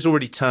hand is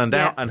already turned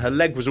out, and her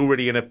leg was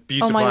already in a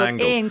beautiful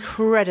angle.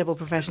 Incredible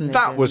professionalism.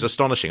 That was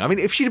astonishing. I mean,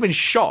 if she'd have been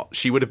shot,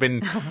 she would have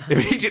been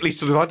immediately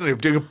sort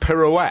of, doing a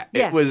pirouette.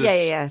 Yeah, it was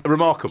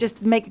remarkable.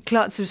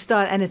 Just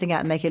start anything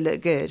out and make it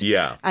look good.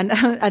 Yeah. And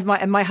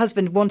my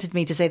husband wanted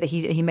me to say that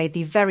he made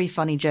the very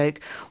funny joke,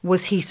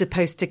 was he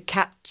supposed to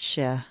catch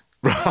her?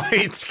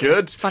 Right,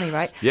 good. It's funny,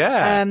 right?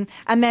 Yeah.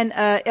 And then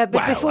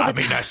before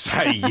I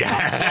say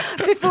yeah.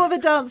 Before the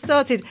dance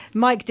started,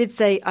 Mike did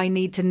say, I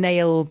need to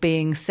nail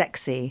being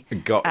sexy.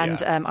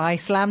 I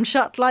slammed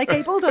shut like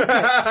a bulldog.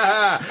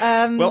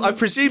 Well, I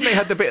presume they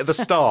had the bit at the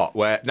start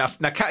where... Now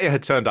Katya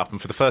had turned up, and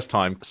for the first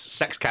time,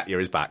 Sex Katya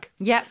is back.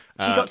 Yep.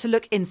 She got to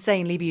look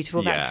insanely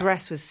beautiful. That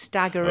dress was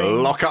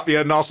staggering. Lock up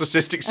your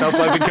narcissistic,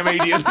 self-loathing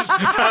comedians.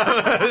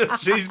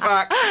 She's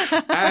back.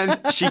 And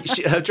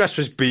her dress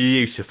was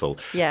beautiful.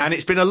 Yeah. And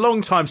it's been a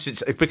long time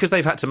since, because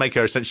they've had to make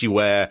her essentially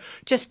wear...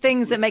 just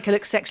things that make her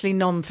look sexually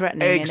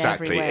non-threatening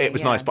exactly. in every way. It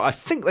was nice. But I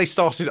think they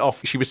started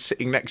off, she was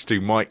sitting next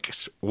to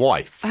Mike's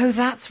wife. Oh,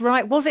 that's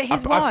right. Was it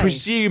his wife? I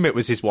presume it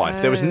was his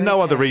wife. There was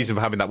no other reason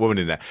for having that woman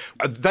in there.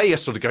 They are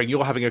sort of going,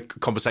 you're having a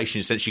conversation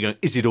essentially going,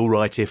 is it all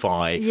right if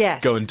I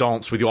go and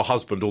dance with your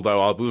husband,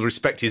 although I will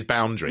respect his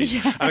boundaries?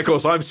 Yeah. And of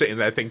course, I'm sitting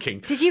there thinking...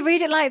 Did you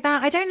read it like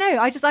that? I don't know.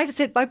 I just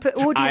said, I put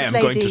audience lady... I am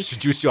going to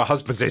seduce your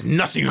husband. There's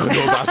nothing you can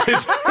do about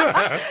it.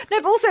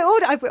 No, but also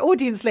I put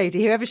audience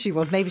lady, whoever she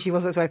was, maybe she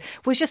was Mike's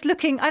wife, was just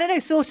looking, I don't know,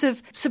 sort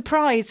of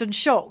surprised and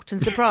shocked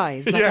and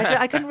surprised. Like,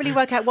 I couldn't really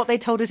work out what they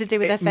told her to do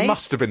with their face. It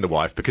must have been the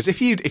wife, because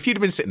if you'd have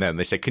been sitting there and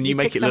they said, can you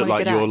make it look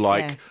like you're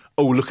like...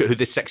 oh, look at who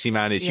this sexy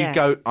man is. You'd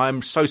go,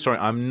 I'm so sorry,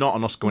 I'm not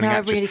an Oscar-winning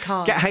actress. I really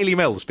can't. Get Hayley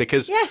Mills,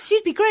 because... yes,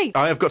 she'd be great.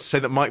 I have got to say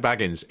that Mike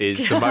Baggins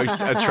is the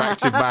most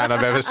attractive man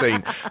I've ever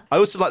seen. I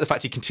also like the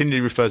fact he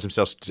continually refers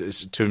himself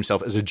to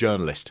himself as a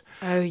journalist,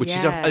 which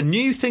is a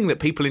new thing that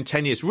people in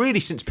 10 years, really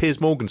since Piers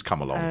Morgan's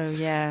come along,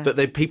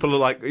 that people are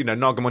like,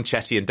 Naga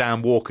Monchetti and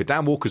Dan Walker.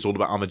 Dan Walker's all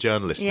about, I'm a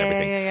journalist and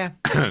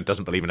everything.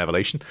 Doesn't believe in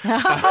evolution.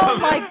 Oh,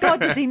 my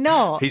God, does he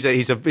not?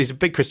 He's a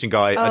big Christian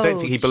guy. I don't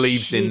think he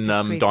believes in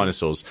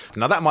dinosaurs.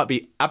 Now, that might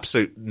be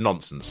absolute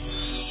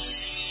nonsense.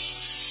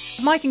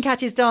 Mike and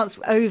Katya's dance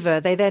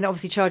over, they then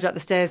obviously charge up the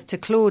stairs to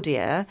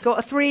Claudia. Got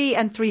a 3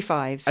 and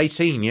 3/5.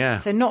 18, yeah.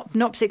 So not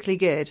particularly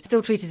good.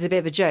 Still treated as a bit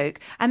of a joke.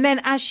 And then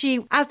as they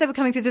were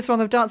coming through the throng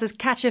of dancers,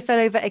 Katya fell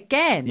over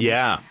again.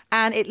 Yeah.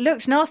 And it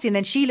looked nasty, and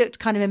then she looked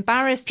kind of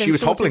embarrassed. She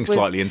was hobbling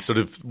slightly and sort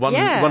of one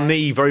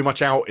knee very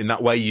much out in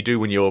that way you do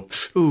when you're...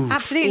 Ooh,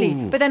 absolutely.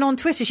 Ooh. But then on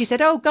Twitter she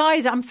said, oh,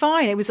 guys, I'm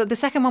fine. It was the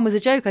second one was a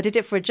joke. I did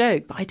it for a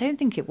joke. But I don't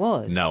think it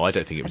was. No, I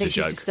don't think it was a joke.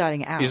 She was just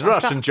styling it out. It's a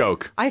Russian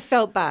joke. I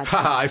felt bad.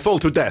 I fall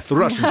to death. The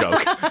Russian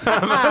joke.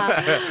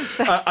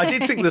 I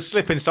did think the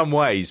slip in some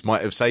ways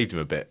might have saved him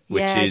a bit,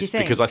 which is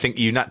because I think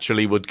you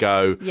naturally would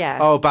go,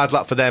 oh, bad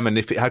luck for them. And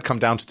if it had come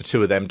down to the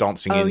two of them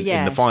dancing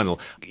in the final,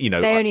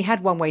 they only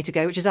had one way to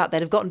go, which is up.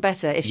 They'd have gotten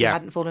better if she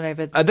hadn't fallen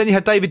over. And then you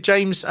had David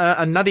James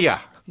and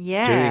Nadia.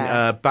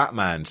 Yeah. Doing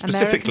Batman,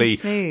 specifically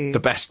the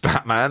best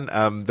Batman,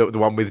 the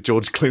one with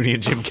George Clooney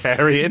and Jim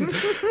Carrey in.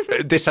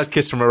 This has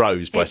Kiss from a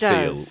Rose by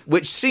Seal,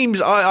 which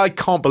seems, I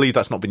can't believe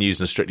that's not been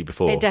used in a Strictly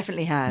before. It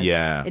definitely has.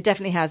 Yeah. It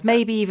definitely has.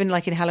 Maybe even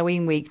like in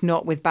Halloween week,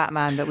 not with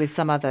Batman, but with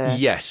some other...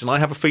 Yes, and I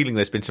have a feeling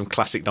there's been some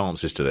classic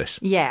dances to this.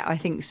 Yeah, I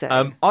think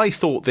so. I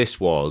thought this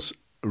was...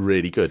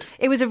 really good.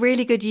 It was a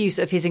really good use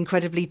of his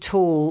incredibly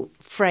tall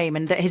frame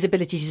and his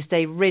ability to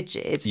stay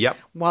rigid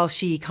while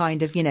she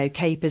kind of,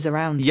 capers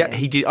around him.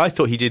 He did. I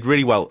thought he did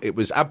really well. It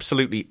was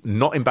absolutely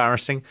not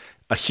embarrassing.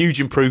 A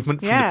huge improvement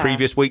from the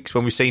previous weeks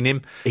when we've seen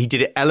him. He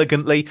did it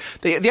elegantly.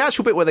 The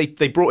actual bit where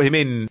they brought him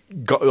in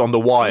got on the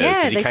wires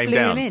as he came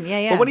down. Him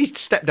in. Well, when he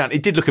stepped down,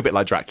 it did look a bit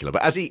like Dracula.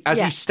 But as he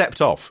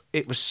stepped off,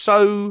 it was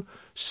so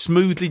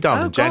smoothly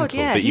done and gentle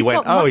that you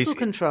went, muscle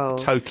control.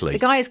 Totally. The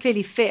guy is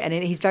clearly fit and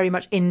he's very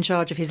much in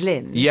charge of his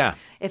limbs. Yeah.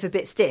 If a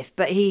bit stiff,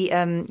 but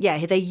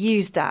they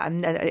used that.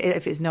 And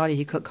if it's Nadia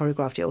who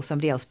choreographed it or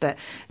somebody else, but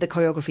the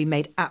choreography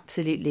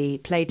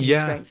played to his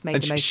strength, made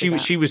the most of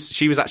that.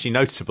 She was actually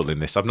noticeable in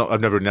this. I've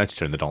never really noticed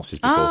her in the dances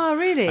before. Oh,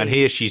 really? And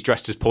here she's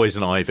dressed as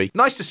Poison Ivy.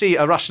 Nice to see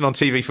a Russian on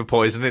TV for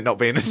Poison, it not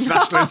being an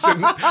international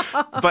incident.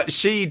 But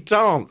she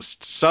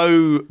danced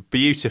so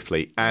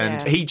beautifully,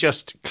 and he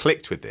just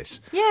clicked with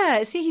this.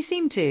 Yeah, see, he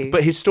seemed to.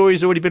 But his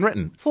story's already been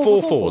written.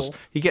 4 4.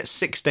 He gets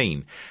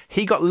 16.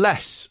 He got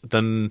less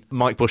than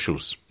Mike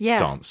Bushell's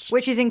dance.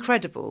 Which is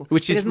incredible.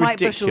 Which is Mike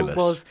ridiculous.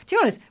 Bushell was, to be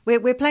honest,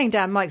 we're playing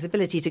down Mike's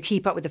ability to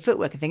keep up with the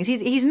footwork and things.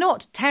 He's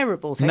not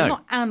terrible. So he's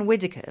not Anne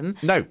Widdecombe.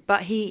 No.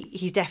 But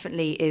he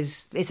definitely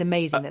is. It's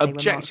amazing that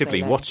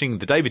objectively, they were watching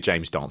the David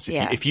James dance,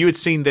 if you had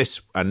seen this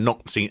and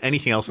not seen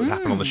anything else that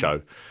happened on the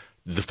show,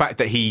 the fact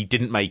that he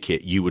didn't make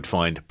it, you would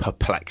find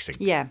perplexing.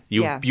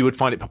 You would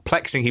find it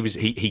perplexing.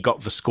 He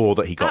got the score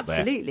that he got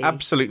there.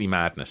 Absolutely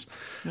madness.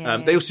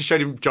 They also showed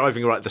him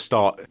driving right at the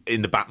start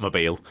in the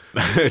Batmobile.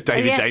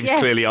 David James,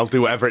 clearly, I'll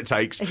do whatever it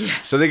takes.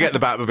 So they get the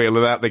Batmobile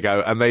and out they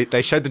go. And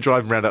they showed them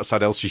driving around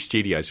outside Elstree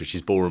Studios, which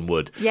is Boreham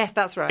Wood. Yes,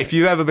 that's right. If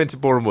you've ever been to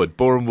Boreham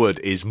Wood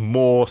is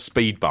more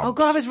speed bumps. Oh,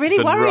 God, I was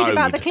really worried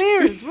about the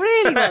clearance.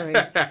 Really worried.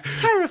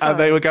 Terrified. And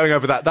they were going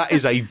over that. That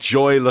is a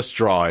joyless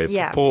drive.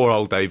 Yeah. Poor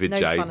old David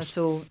James. No fun at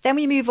all. Then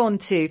we move on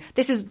to,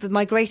 this is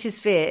my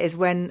greatest fear, is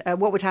when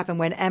what would happen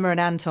when Emma and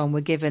Anton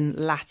were given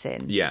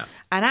Latin. Yeah.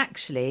 And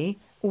actually,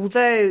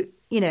 although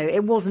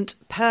it wasn't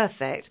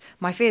perfect.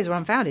 My fears were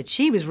unfounded.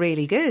 She was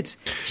really good.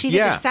 She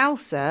did a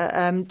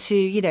salsa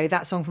to,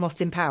 that song from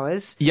Austin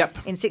Powers. Yep.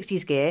 In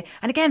 60s gear.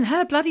 And again,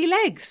 her bloody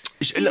legs.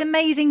 These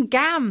amazing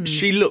gams.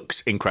 She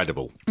looks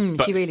incredible.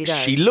 But she really does.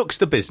 She looks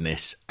the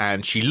business,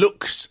 and she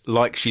looks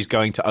like she's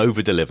going to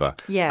over-deliver.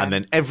 Yeah. And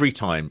then every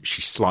time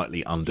she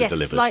slightly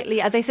under-delivers. Yes,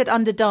 slightly. They said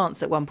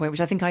under-dance at one point,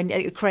 which I think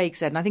Craig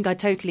said, and I think I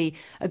totally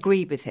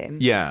agreed with him.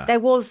 Yeah. There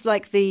was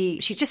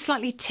she's just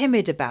slightly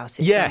timid about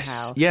it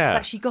somehow. Yeah.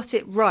 Like she got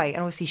it right,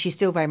 and obviously she's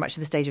still very much at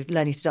the stage of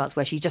learning to dance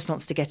where she just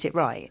wants to get it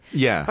right.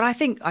 Yeah. But I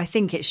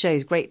think it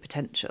shows great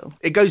potential.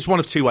 It goes one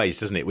of two ways,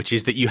 doesn't it? Which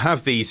is that you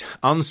have these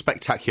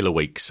unspectacular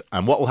weeks,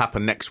 and what will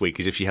happen next week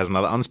is if she has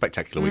another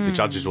unspectacular week, the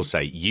judges will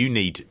say, you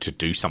need to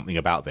do something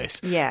about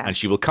this. Yeah. And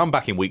she will come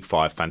back in week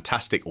 5,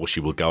 fantastic, or she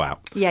will go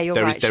out. Yeah, you're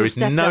right. There is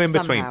no in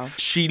between. Somehow.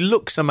 She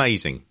looks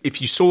amazing.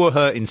 If you saw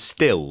her in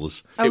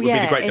stills, it would be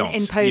the great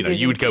dance. In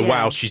poses, you would go,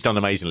 wow, she's done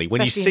amazingly.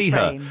 When especially you see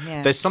frame,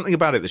 her, there's something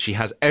about it that she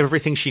has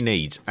everything she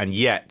needs, and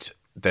yet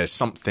there's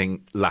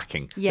something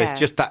lacking. Yeah. There's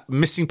just that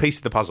missing piece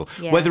of the puzzle.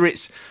 Yeah. Whether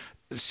it's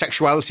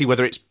sexuality,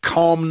 whether it's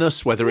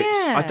calmness, whether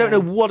it's I don't know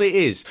what it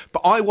is,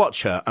 but I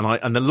watch her,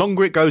 and the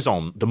longer it goes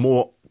on, the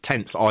more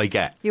tense I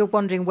get. You're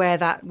wondering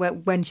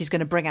when she's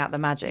going to bring out the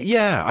magic.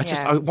 Yeah,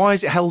 why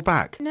is it held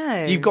back?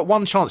 No. You've got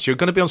one chance. You're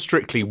going to be on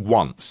Strictly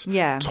once.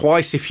 Yeah.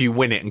 Twice if you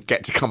win it and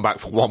get to come back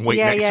for 1 week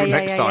next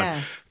time.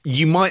 Yeah.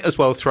 You might as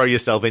well throw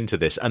yourself into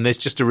this, and there's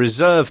just a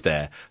reserve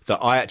there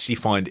that I actually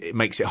find it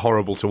makes it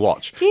horrible to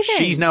watch. Do you think?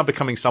 She's now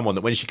becoming someone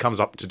that when she comes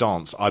up to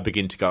dance, I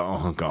begin to go,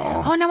 oh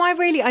god. Oh no, I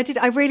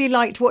really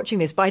liked watching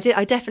this, but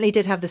I definitely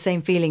did have the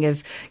same feeling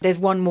of there's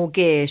one more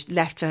gear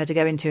left for her to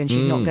go into, and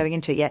she's not going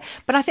into it yet.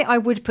 But I think I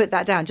would put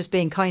that down, just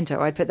being kind to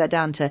her. I'd put that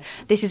down to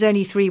this is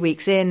only 3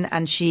 weeks in,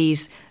 and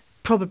she's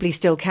probably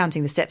still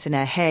counting the steps in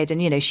her head,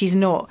 and she's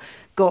not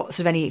got sort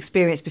of any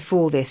experience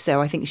before this,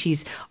 so I think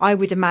I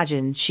would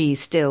imagine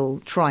she's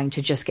still trying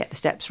to just get the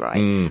steps right,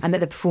 and that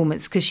the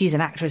performance, because she's an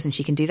actress and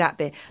she can do that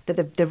bit,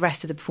 that the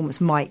rest of the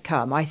performance might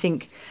come. I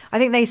think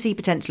they see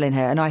potential in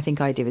her, and I think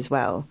I do as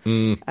well.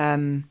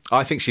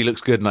 I think she looks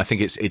good, and I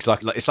think it's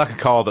like a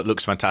car that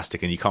looks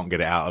fantastic and you can't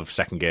get it out of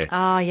second gear.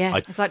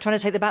 It's like trying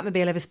to take the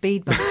Batmobile over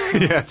speed bumps.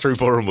 Yeah, through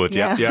Borehamwood.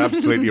 Yeah,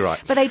 absolutely right.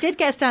 But they did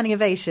get a standing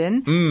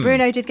ovation.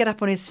 Bruno did get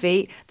up on his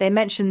feet. They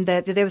mentioned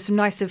that there was some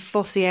nice sort of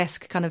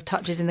Fosse-esque kind of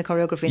touches in the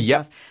choreography and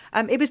stuff.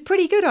 It was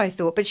pretty good, I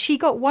thought, but she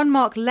got 1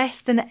 mark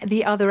less than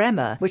the other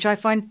Emma, which I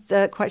find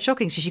quite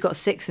shocking. So she got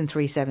 6 and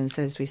 3/7,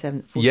 so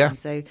 3/7, 4/7. Yeah.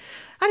 So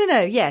I don't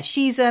know. Yeah,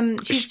 she's in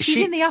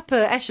the upper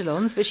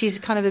echelons, but she's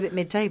kind of a bit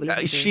mid-table.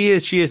 Isn't she?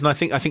 She is, and I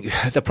think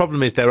the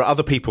problem is there are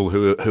other people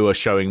who are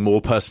showing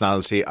more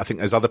personality. I think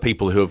there's other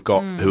people who are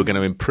going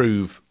to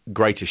improve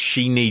greater.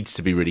 She needs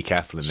to be really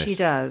careful in this. She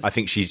does. I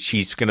think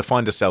she's going to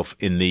find herself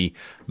in the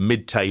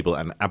mid-table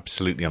and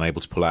absolutely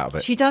unable to pull out of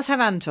it. She does have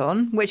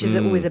Anton, which is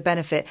always a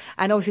benefit,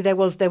 and obviously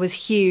there was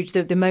huge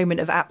the moment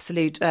of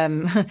absolute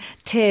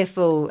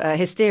tearful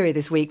hysteria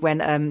this week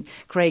when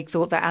Craig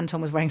thought that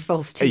Anton was wearing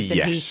false teeth,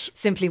 and he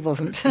simply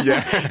wasn't.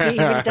 Yeah. He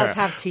really does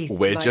have teeth.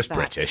 We're like just that.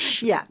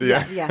 British. Yeah.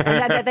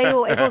 And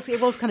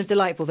it was kind of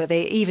delightful that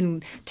they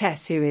even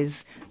Tess, who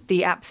is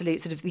the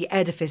absolute sort of the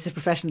edifice of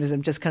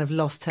professionalism, just kind of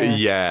lost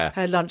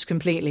her lunch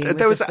completely. And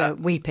was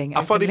weeping.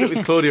 I funny bit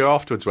with Claudia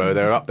afterwards where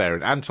they were up there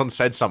and Anton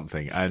said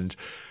something, and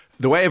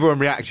the way everyone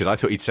reacted, I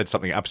thought he'd said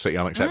something absolutely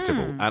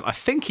unacceptable. And I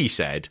think he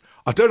said,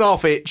 I don't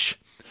half itch.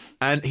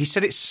 And he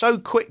said it so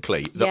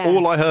quickly that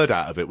all I heard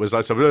out of it was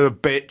like a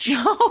bitch,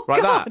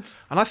 like God. that.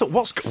 And I thought,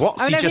 what's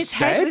he just his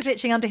said? His head was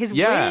itching under his wig.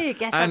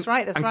 Yes, that's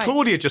right. And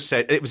Claudia just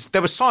said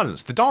there was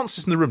silence. The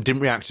dancers in the room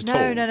didn't react at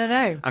all.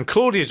 No. And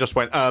Claudia just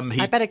went,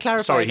 I better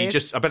clarify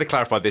this. I better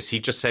clarify this. He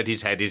just said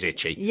his head is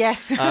itchy.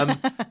 Yes.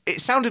 It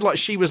sounded like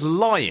she was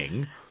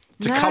lying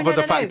to cover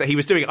the fact that he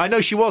was doing it. I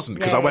know she wasn't,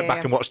 because I went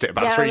back and watched it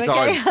about 3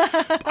 times.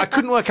 I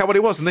couldn't work out what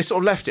it was, and they sort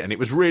of left it, and it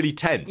was really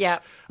tense.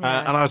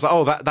 And I was like,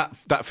 oh,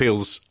 that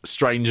feels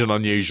strange and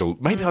unusual.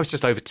 Maybe I was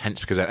just over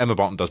tense, because Emma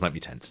Barton does make me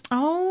tense.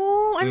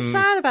 Oh, I'm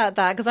sad about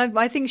that, because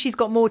I think she's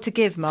got more to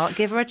give, Mark.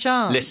 Give her a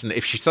chance. Listen,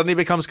 if she suddenly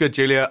becomes good,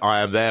 Julia,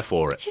 I am there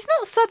for it. She's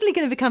not suddenly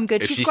going to become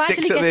good. She's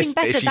gradually getting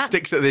better. If she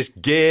sticks at this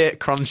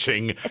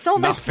gear-crunching,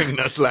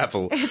 nothingness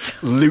level,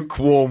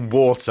 lukewarm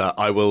water,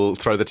 I will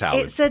throw the towel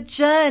in. It's a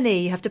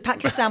journey. You have to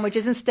pack your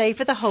sandwiches and stay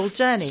for the whole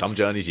journey. Some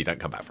journeys you don't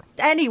come back from.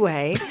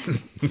 Anyway,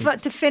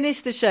 to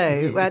finish the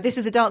show, this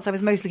is the dance I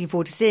was most looking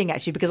forward to seeing,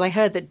 actually, because I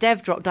heard that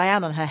Dev dropped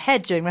Diane on her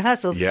head during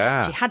rehearsals.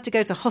 Yeah. She had to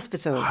go to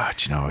hospital. Do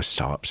you know, I was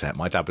so upset.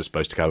 My dad was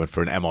supposed to go in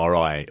for an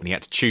MRI, and he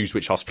had to choose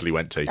which hospital he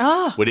went to.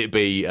 Oh. Would it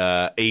be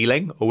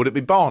Ealing or would it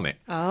be Barnet?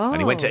 Oh.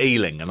 And he went to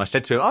Ealing, and I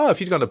said to him,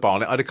 if you'd gone to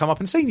Barnet, I'd have come up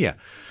and seen you.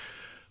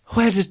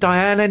 Where does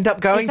Diane end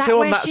up going to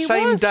on that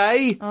same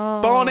day?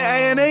 Barnet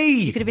A&E.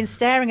 You could have been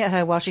staring at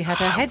her while she had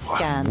her head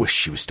scanned. I wish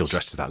she was still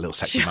dressed as that little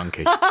sexy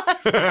monkey.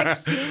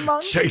 Sexy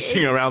monkey.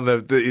 Chasing around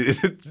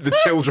the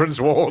children's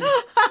ward.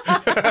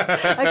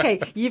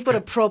 Okay, you've got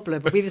a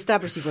problem. We've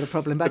established you've got a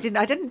problem, but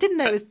I didn't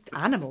know it was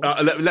animals.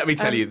 Let me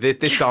tell you,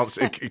 this dance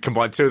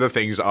combined two of the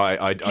things I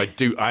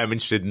am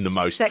interested in the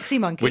most. Sexy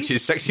monkeys. Which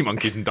is sexy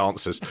monkeys and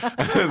dancers.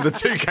 The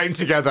two came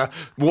together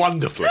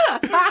wonderfully.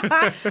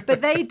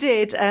 But they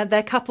did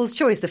their couple's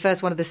choice, the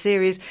first one of the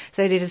series.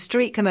 So they did a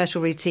street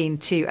commercial routine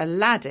to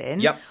Aladdin.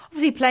 Yep.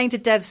 Obviously playing to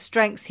Dev's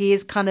strengths. He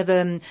is kind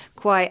of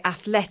quite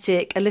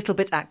athletic, a little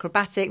bit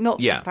acrobatic, not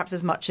perhaps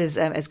as much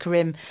as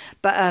Karim,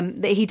 but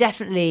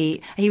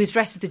he was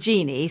dressed as the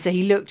genie, so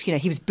he looked,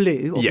 he was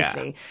blue,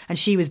 obviously, and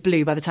she was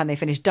blue by the time they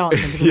finished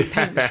dancing because the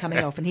paint was coming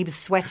off and he was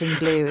sweating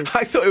blue.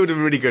 I thought it would have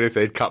been really good if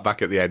they'd cut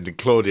back at the end and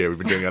Claudia would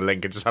be doing a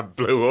link and just have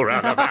blue all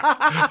around her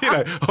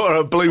back, or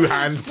a blue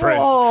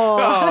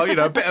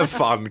handprint. A bit of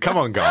fun. Come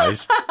on,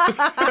 guys.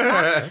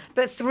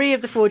 But 3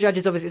 of the 4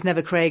 judges, obviously it's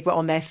never Craig, were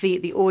on their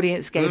feet. The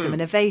audience gave them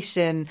an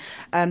ovation.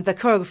 The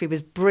choreography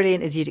was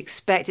brilliant, as you'd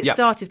expect. It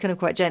started kind of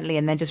quite gently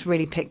and then just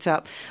really picked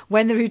up.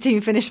 When the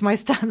routine finished, my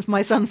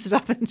son stood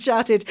up and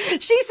shouted,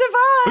 "She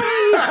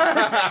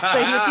survived!"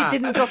 So he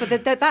didn't drop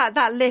it.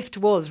 That lift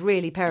was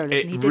really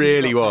perilous. It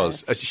really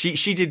was.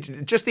 She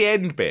did just the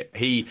end bit.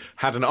 He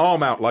had an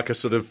arm out like a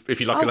sort of,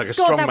 if you like, like a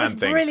strongman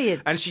thing.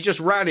 Brilliant. And she just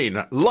ran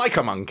in like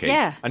a monkey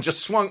and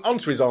just swung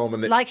onto his arm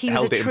and like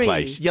held it in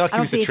place. Yeah, like he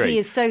was a tree. He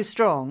is so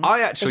strong.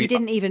 He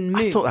didn't even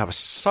move. I thought that was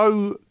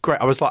so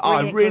great. I was like,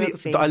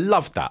 I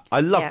loved that. I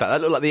loved that.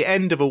 That looked like the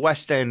end of a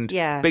West End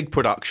big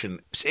production.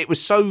 It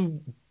was so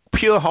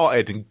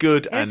pure-hearted and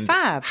good and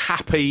fab.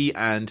 Happy,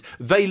 and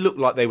they looked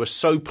like they were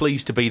so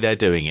pleased to be there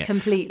doing it.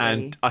 Completely.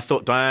 And I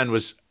thought Diane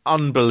was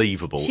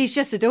unbelievable. She's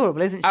just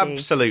adorable, isn't she?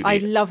 Absolutely. I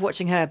love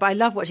watching her, but I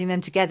love watching them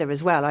together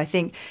as well. I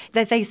think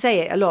that they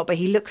say it a lot, but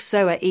he looks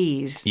so at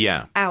ease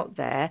out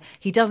there.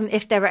 He doesn't,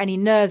 if there are any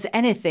nerves,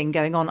 anything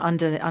going on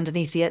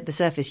underneath the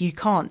surface, you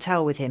can't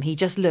tell with him. He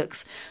just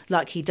looks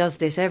like he does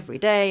this every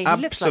day.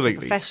 He looks like a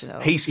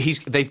professional.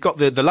 They've got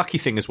the lucky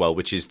thing as well,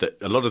 which is that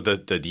a lot of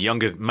the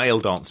younger male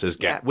dancers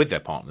get with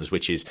their partners,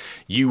 which is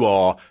you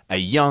are a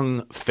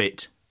young,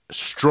 fit,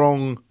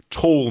 strong,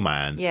 tall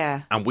man,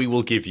 and we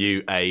will give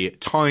you a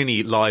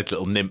tiny, lithe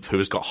little nymph who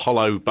has got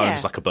hollow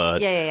bones like a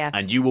bird,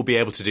 and you will be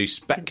able to do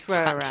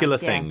spectacular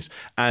things.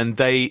 And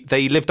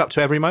they lived up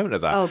to every moment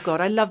of that. Oh,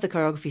 God, I love the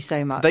choreography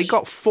so much. They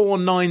got 4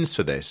 9s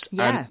for this,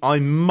 and I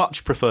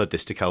much preferred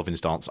this to Kelvin's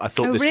dance. I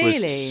thought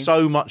this was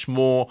so much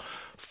more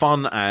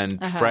fun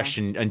and fresh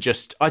and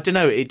just, I don't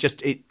know, it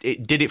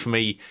did it for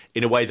me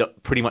in a way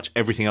that pretty much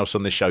everything else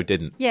on this show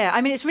didn't. Yeah,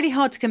 I mean, it's really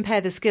hard to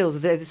compare the skills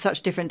of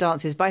such different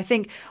dances, but I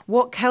think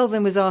what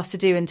Kelvin was asked to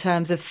do in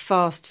terms of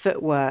fast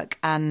footwork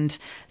and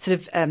sort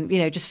of,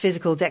 just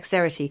physical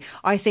dexterity,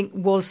 I think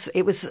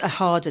it was a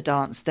harder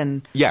dance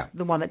than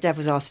the one that Dev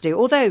was asked to do,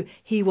 although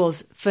he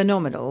was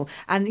phenomenal.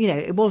 And,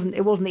 it wasn't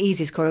the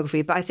easiest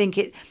choreography, but I think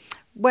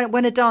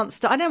when a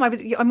dance I don't know,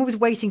 I'm always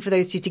waiting for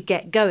those two to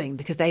get going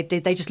because they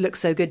just look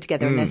so good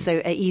together and they're so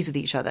at ease with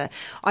each other.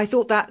 I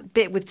thought that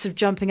bit with sort of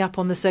jumping up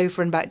on the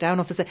sofa and back down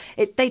off the sofa,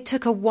 they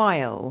took a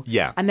while.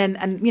 Yeah. And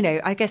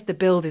I guess the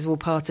build is all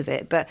part of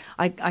it, but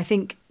I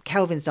think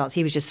Kelvin's dance,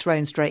 he was just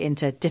thrown straight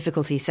into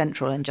difficulty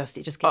central and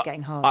it just kept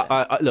getting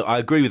harder. Look, I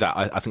agree with that.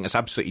 I think that's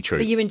absolutely true.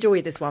 But you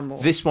enjoyed this one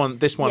more. This one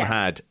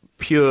had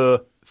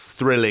pure,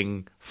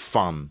 thrilling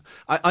fun.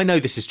 I know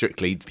this is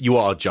strictly, you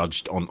are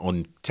judged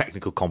on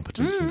technical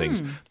competence and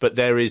things, but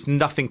there is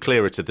nothing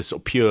clearer to the sort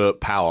of pure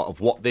power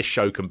of what this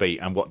show can be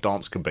and what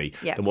dance can be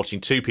than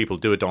watching 2 people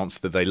do a dance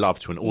that they love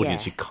to an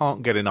audience who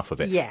can't get enough of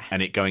it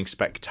and it going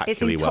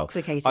spectacularly well. It's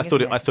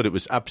intoxicating, I thought it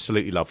was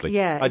absolutely lovely.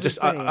 Yeah,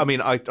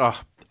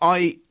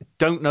 I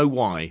don't know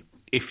why,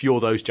 if you're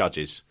those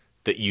judges,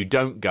 that you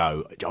don't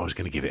go, I was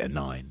going to give it a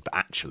 9, but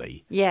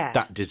actually,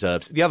 that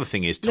deserves. The other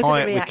thing is,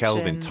 tie it with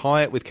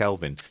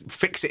Kelvin.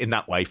 Fix it in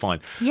that way, fine.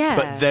 Yeah.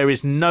 But there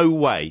is no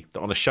way that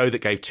on a show that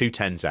gave 2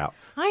 10s out,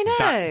 I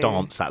know.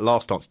 that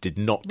last dance did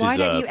not deserve.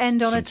 Why don't you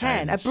end on a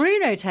 10? 10s. A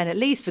Bruno 10 at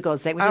least, for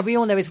God's sake, which we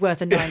all know is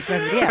worth a 9 for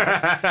everybody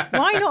else.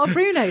 Why not a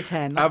Bruno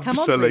 10?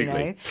 Absolutely. Come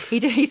on,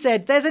 Bruno. He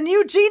said, there's a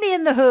new genie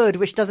in the hood,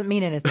 which doesn't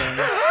mean anything.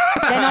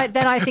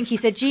 then I think he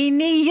said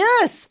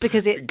genius,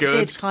 because it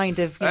did kind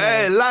of...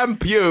 Hey,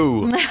 lamp you!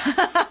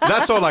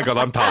 That's all I got.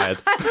 I'm tired.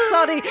 I'm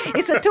sorry.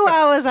 It's 2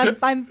 hours.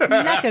 I'm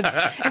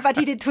knackered. In fact,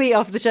 he did tweet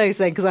after the show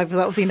saying, because I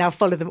obviously now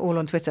follow them all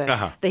on Twitter,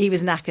 that he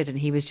was knackered and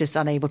he was just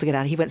unable to get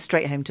out. He went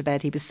straight home to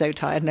bed. He was so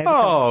tired.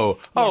 Boo-hoo-hoo.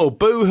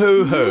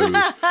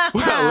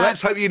 Well,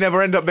 let's hope you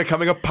never end up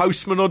becoming a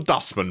postman or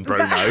dustman,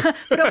 Bruno.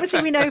 But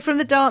obviously we know from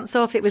the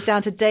dance-off it was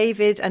down to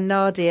David and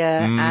Nadia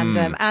and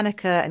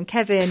Anneka and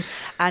Kevin,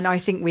 and I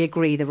think we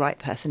agree the right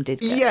person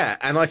did go. Yeah,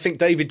 and I think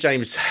David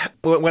James,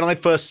 when I'd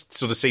first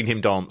sort of seen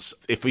him dance,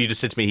 if you'd have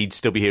said to me he'd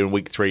still be here in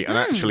week 3, and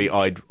actually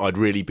I'd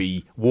really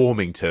be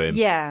warming to him,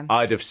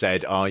 I'd have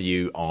said, are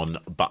you on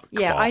Buckfast?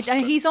 Yeah,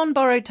 he's on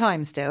borrowed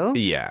time still.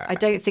 Yeah. I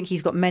don't think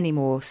he's got many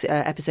more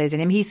episodes in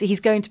him.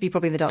 He's going to be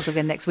probably in the dance-off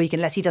again next week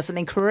unless he does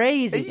something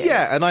crazy.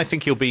 Yeah, and I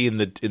think he'll be in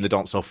the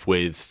dance-off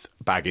with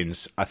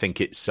Baggins. I think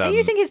it's...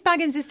 you think it's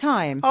Baggins'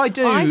 time? I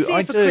do. I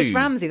fear for Chris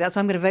Ramsey. That's why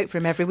I'm going to vote for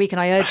him every week, and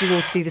I urge you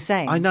all to do the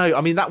same. I know.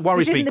 I mean, that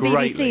worries me greatly.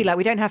 This isn't the BBC. Like,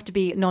 we don't have to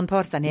be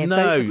non-partisan here. No,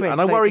 vote for Chris,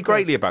 and I worry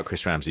greatly about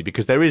Chris Ramsey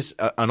because there is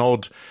an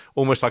odd,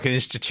 almost like an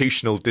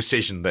institutional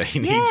decision that he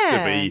needs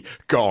to be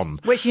gone.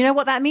 Which, you know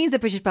what that means, the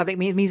British public?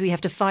 It means we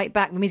have to fight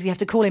back. It means we have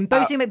to call him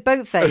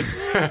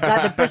Boatface,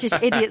 like the British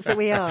idiots that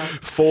we are.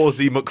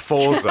 Forzy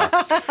McForza.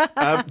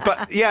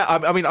 But yeah,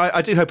 I mean,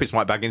 I do hope it's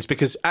Mike Baggins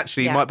because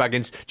actually Mike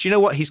Baggins, do you know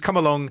what? He's come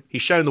along,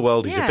 he's shown the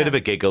world, he's a bit of a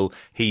giggle,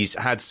 he's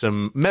had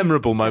some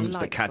memorable moments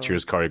that Katya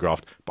has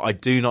choreographed, but I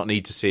do not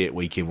need to see it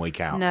week in,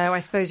 week out. No, I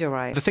suppose you're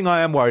right. The thing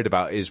I am worried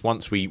about is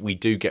once we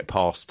do get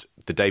past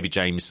the David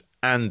James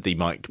and the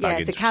Mike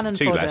Baggins, the cannon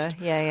two fodder. best.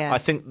 Yeah. I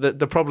think that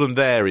the problem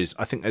there is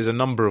I think there's a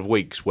number of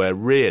weeks where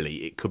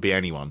really it could be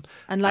anyone.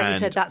 And like you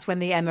said, that's when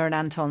the Emma and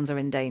Antons are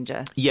in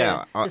danger.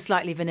 Yeah. The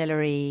slightly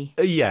vanilla-y.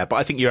 Yeah, but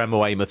I think your Emma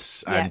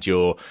Weymouths and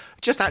you're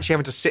just actually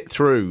having to sit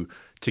through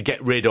to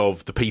get rid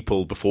of the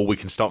people before we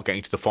can start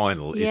getting to the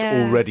final is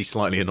already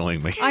slightly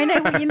annoying me. I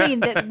know what you mean,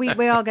 that we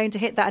are going to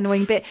hit that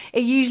annoying bit.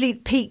 It usually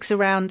peaks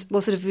around,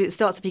 it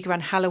starts to peak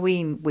around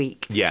Halloween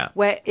week. Yeah.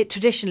 Where it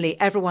traditionally,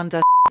 everyone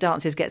does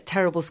dances, gets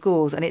terrible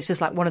scores, and it's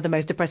just like one of the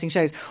most depressing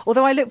shows.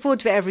 Although I look forward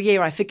to it every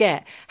year, I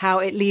forget how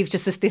it leaves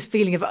just this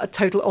feeling of a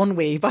total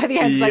ennui by the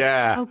end. It's like,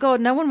 oh God,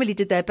 no one really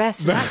did their best,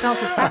 and that dance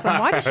was crap, and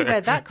why does she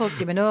wear that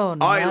costume? And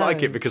I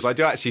like it because I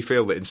do actually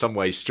feel that in some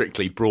ways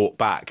Strictly brought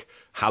back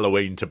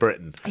Halloween to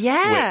Britain.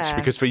 Yeah.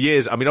 Because for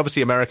years, I mean,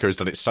 obviously America has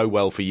done it so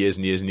well for years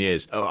and years and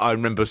years. I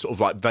remember sort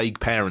of like vague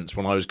parents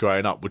when I was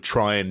growing up would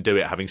try and do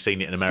it, having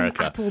seen it in America.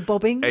 Some apple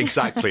bobbing.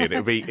 Exactly. And it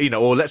would be,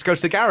 or let's go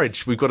to the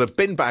garage. We've got a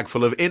bin bag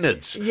full of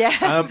innards.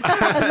 Yes.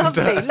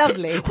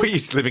 Lovely. We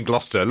used to live in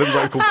Gloucester, a little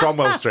road called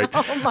Cromwell Street.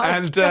 Oh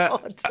my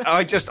God.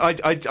 I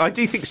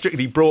do think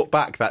Strictly brought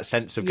back that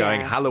sense of going,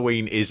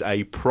 Halloween is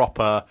a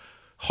proper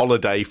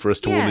holiday for us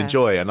to all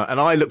enjoy, and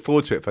I look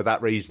forward to it for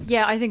that reason.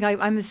 Yeah, I think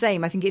I'm the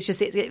same. I think it's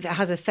just it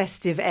has a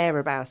festive air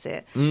about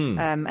it.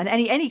 And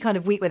any kind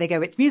of week where they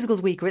go, it's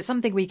musicals week or it's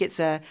something week, it's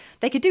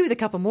they could do with a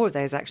couple more of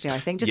those actually. I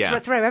think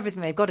just throw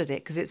everything they've got at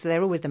it because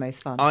they're always the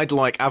most fun. I'd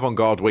like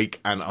avant-garde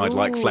week and I'd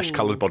like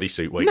flesh-coloured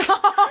bodysuit week.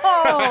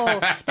 No,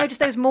 just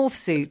those morph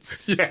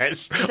suits.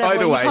 Yes.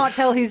 Either way, you can't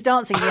tell who's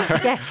dancing. You have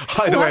to guess.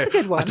 Either way, that's a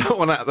good one. I don't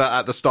want that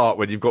at the start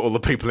when you've got all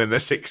the people in their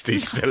 60s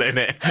still in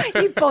it.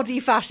 You body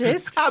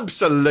fascist.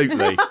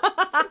 Absolutely.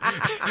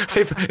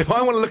 If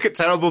I want to look at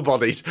terrible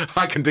bodies,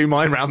 I can do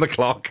mine round the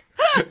clock.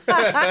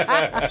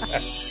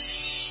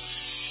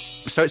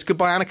 So it's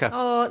goodbye, Anneka.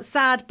 Oh,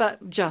 sad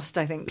but just,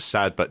 I think.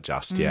 Sad but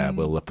just, yeah.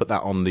 We'll put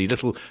that on the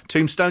little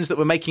tombstones that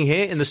we're making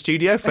here in the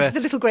studio. For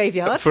the little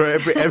graveyard. For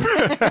every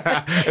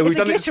it's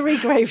a glittery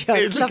graveyard.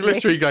 It's a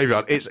glittery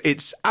graveyard.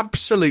 It's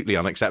absolutely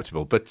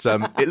unacceptable, but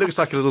it looks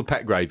like a little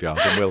pet graveyard,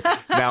 and we'll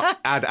now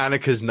add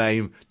Anneka's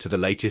name to the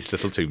latest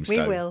little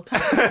tombstone. We will.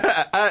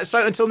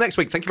 So until next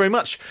week, thank you very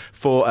much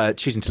for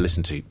choosing to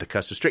listen to The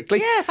Curse of Strictly.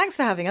 Yeah, thanks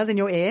for having us in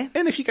your ear.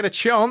 And if you get a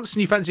chance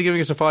and you fancy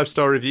giving us a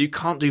 5-star review,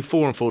 can't do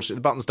 4, unfortunately,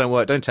 the buttons don't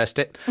work, don't test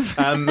it,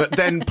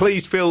 then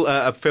please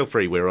feel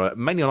free. We're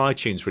mainly on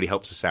iTunes, really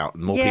helps us out,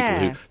 and more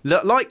people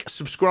who like,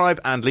 subscribe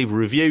and leave a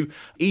review,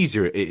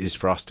 easier it is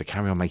for us to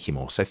carry on making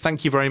more. So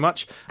thank you very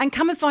much. And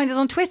come and find us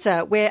on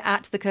Twitter. We're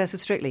at The Curse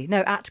of Strictly. No,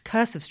 at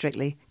Curse of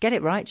Strictly. Get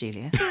it right,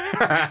 Julia.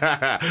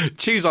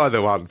 Choose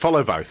either one,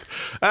 follow both.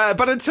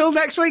 But until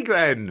next week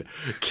then,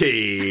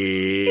 keep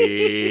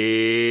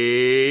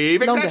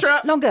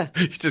etc. Longer.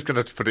 You're just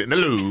going to put it in a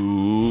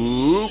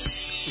loop.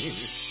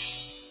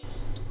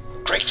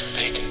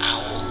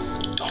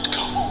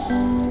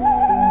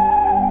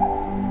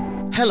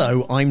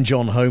 Hello, I'm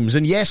John Holmes,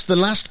 and yes, the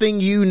last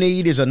thing you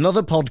need is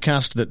another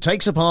podcast that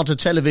takes apart a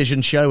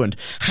television show and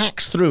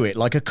hacks through it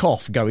like a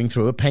cough going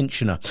through a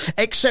pensioner.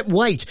 Except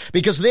wait,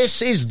 because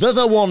this is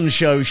The One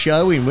Show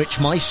in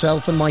which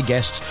myself and my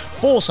guests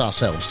force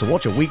ourselves to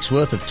watch a week's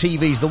worth of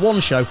TV's The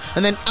One Show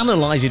and then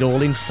analyse it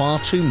all in far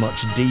too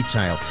much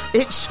detail.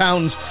 It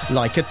sounds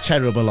like a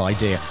terrible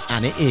idea,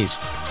 and it is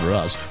for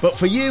us. But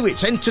for you,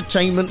 it's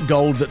entertainment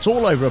gold that's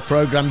all over a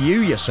programme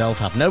you yourself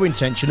have no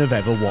intention of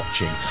ever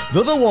watching.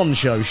 The One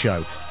Show,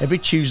 every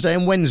Tuesday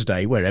and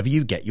Wednesday, wherever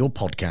you get your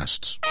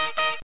podcasts.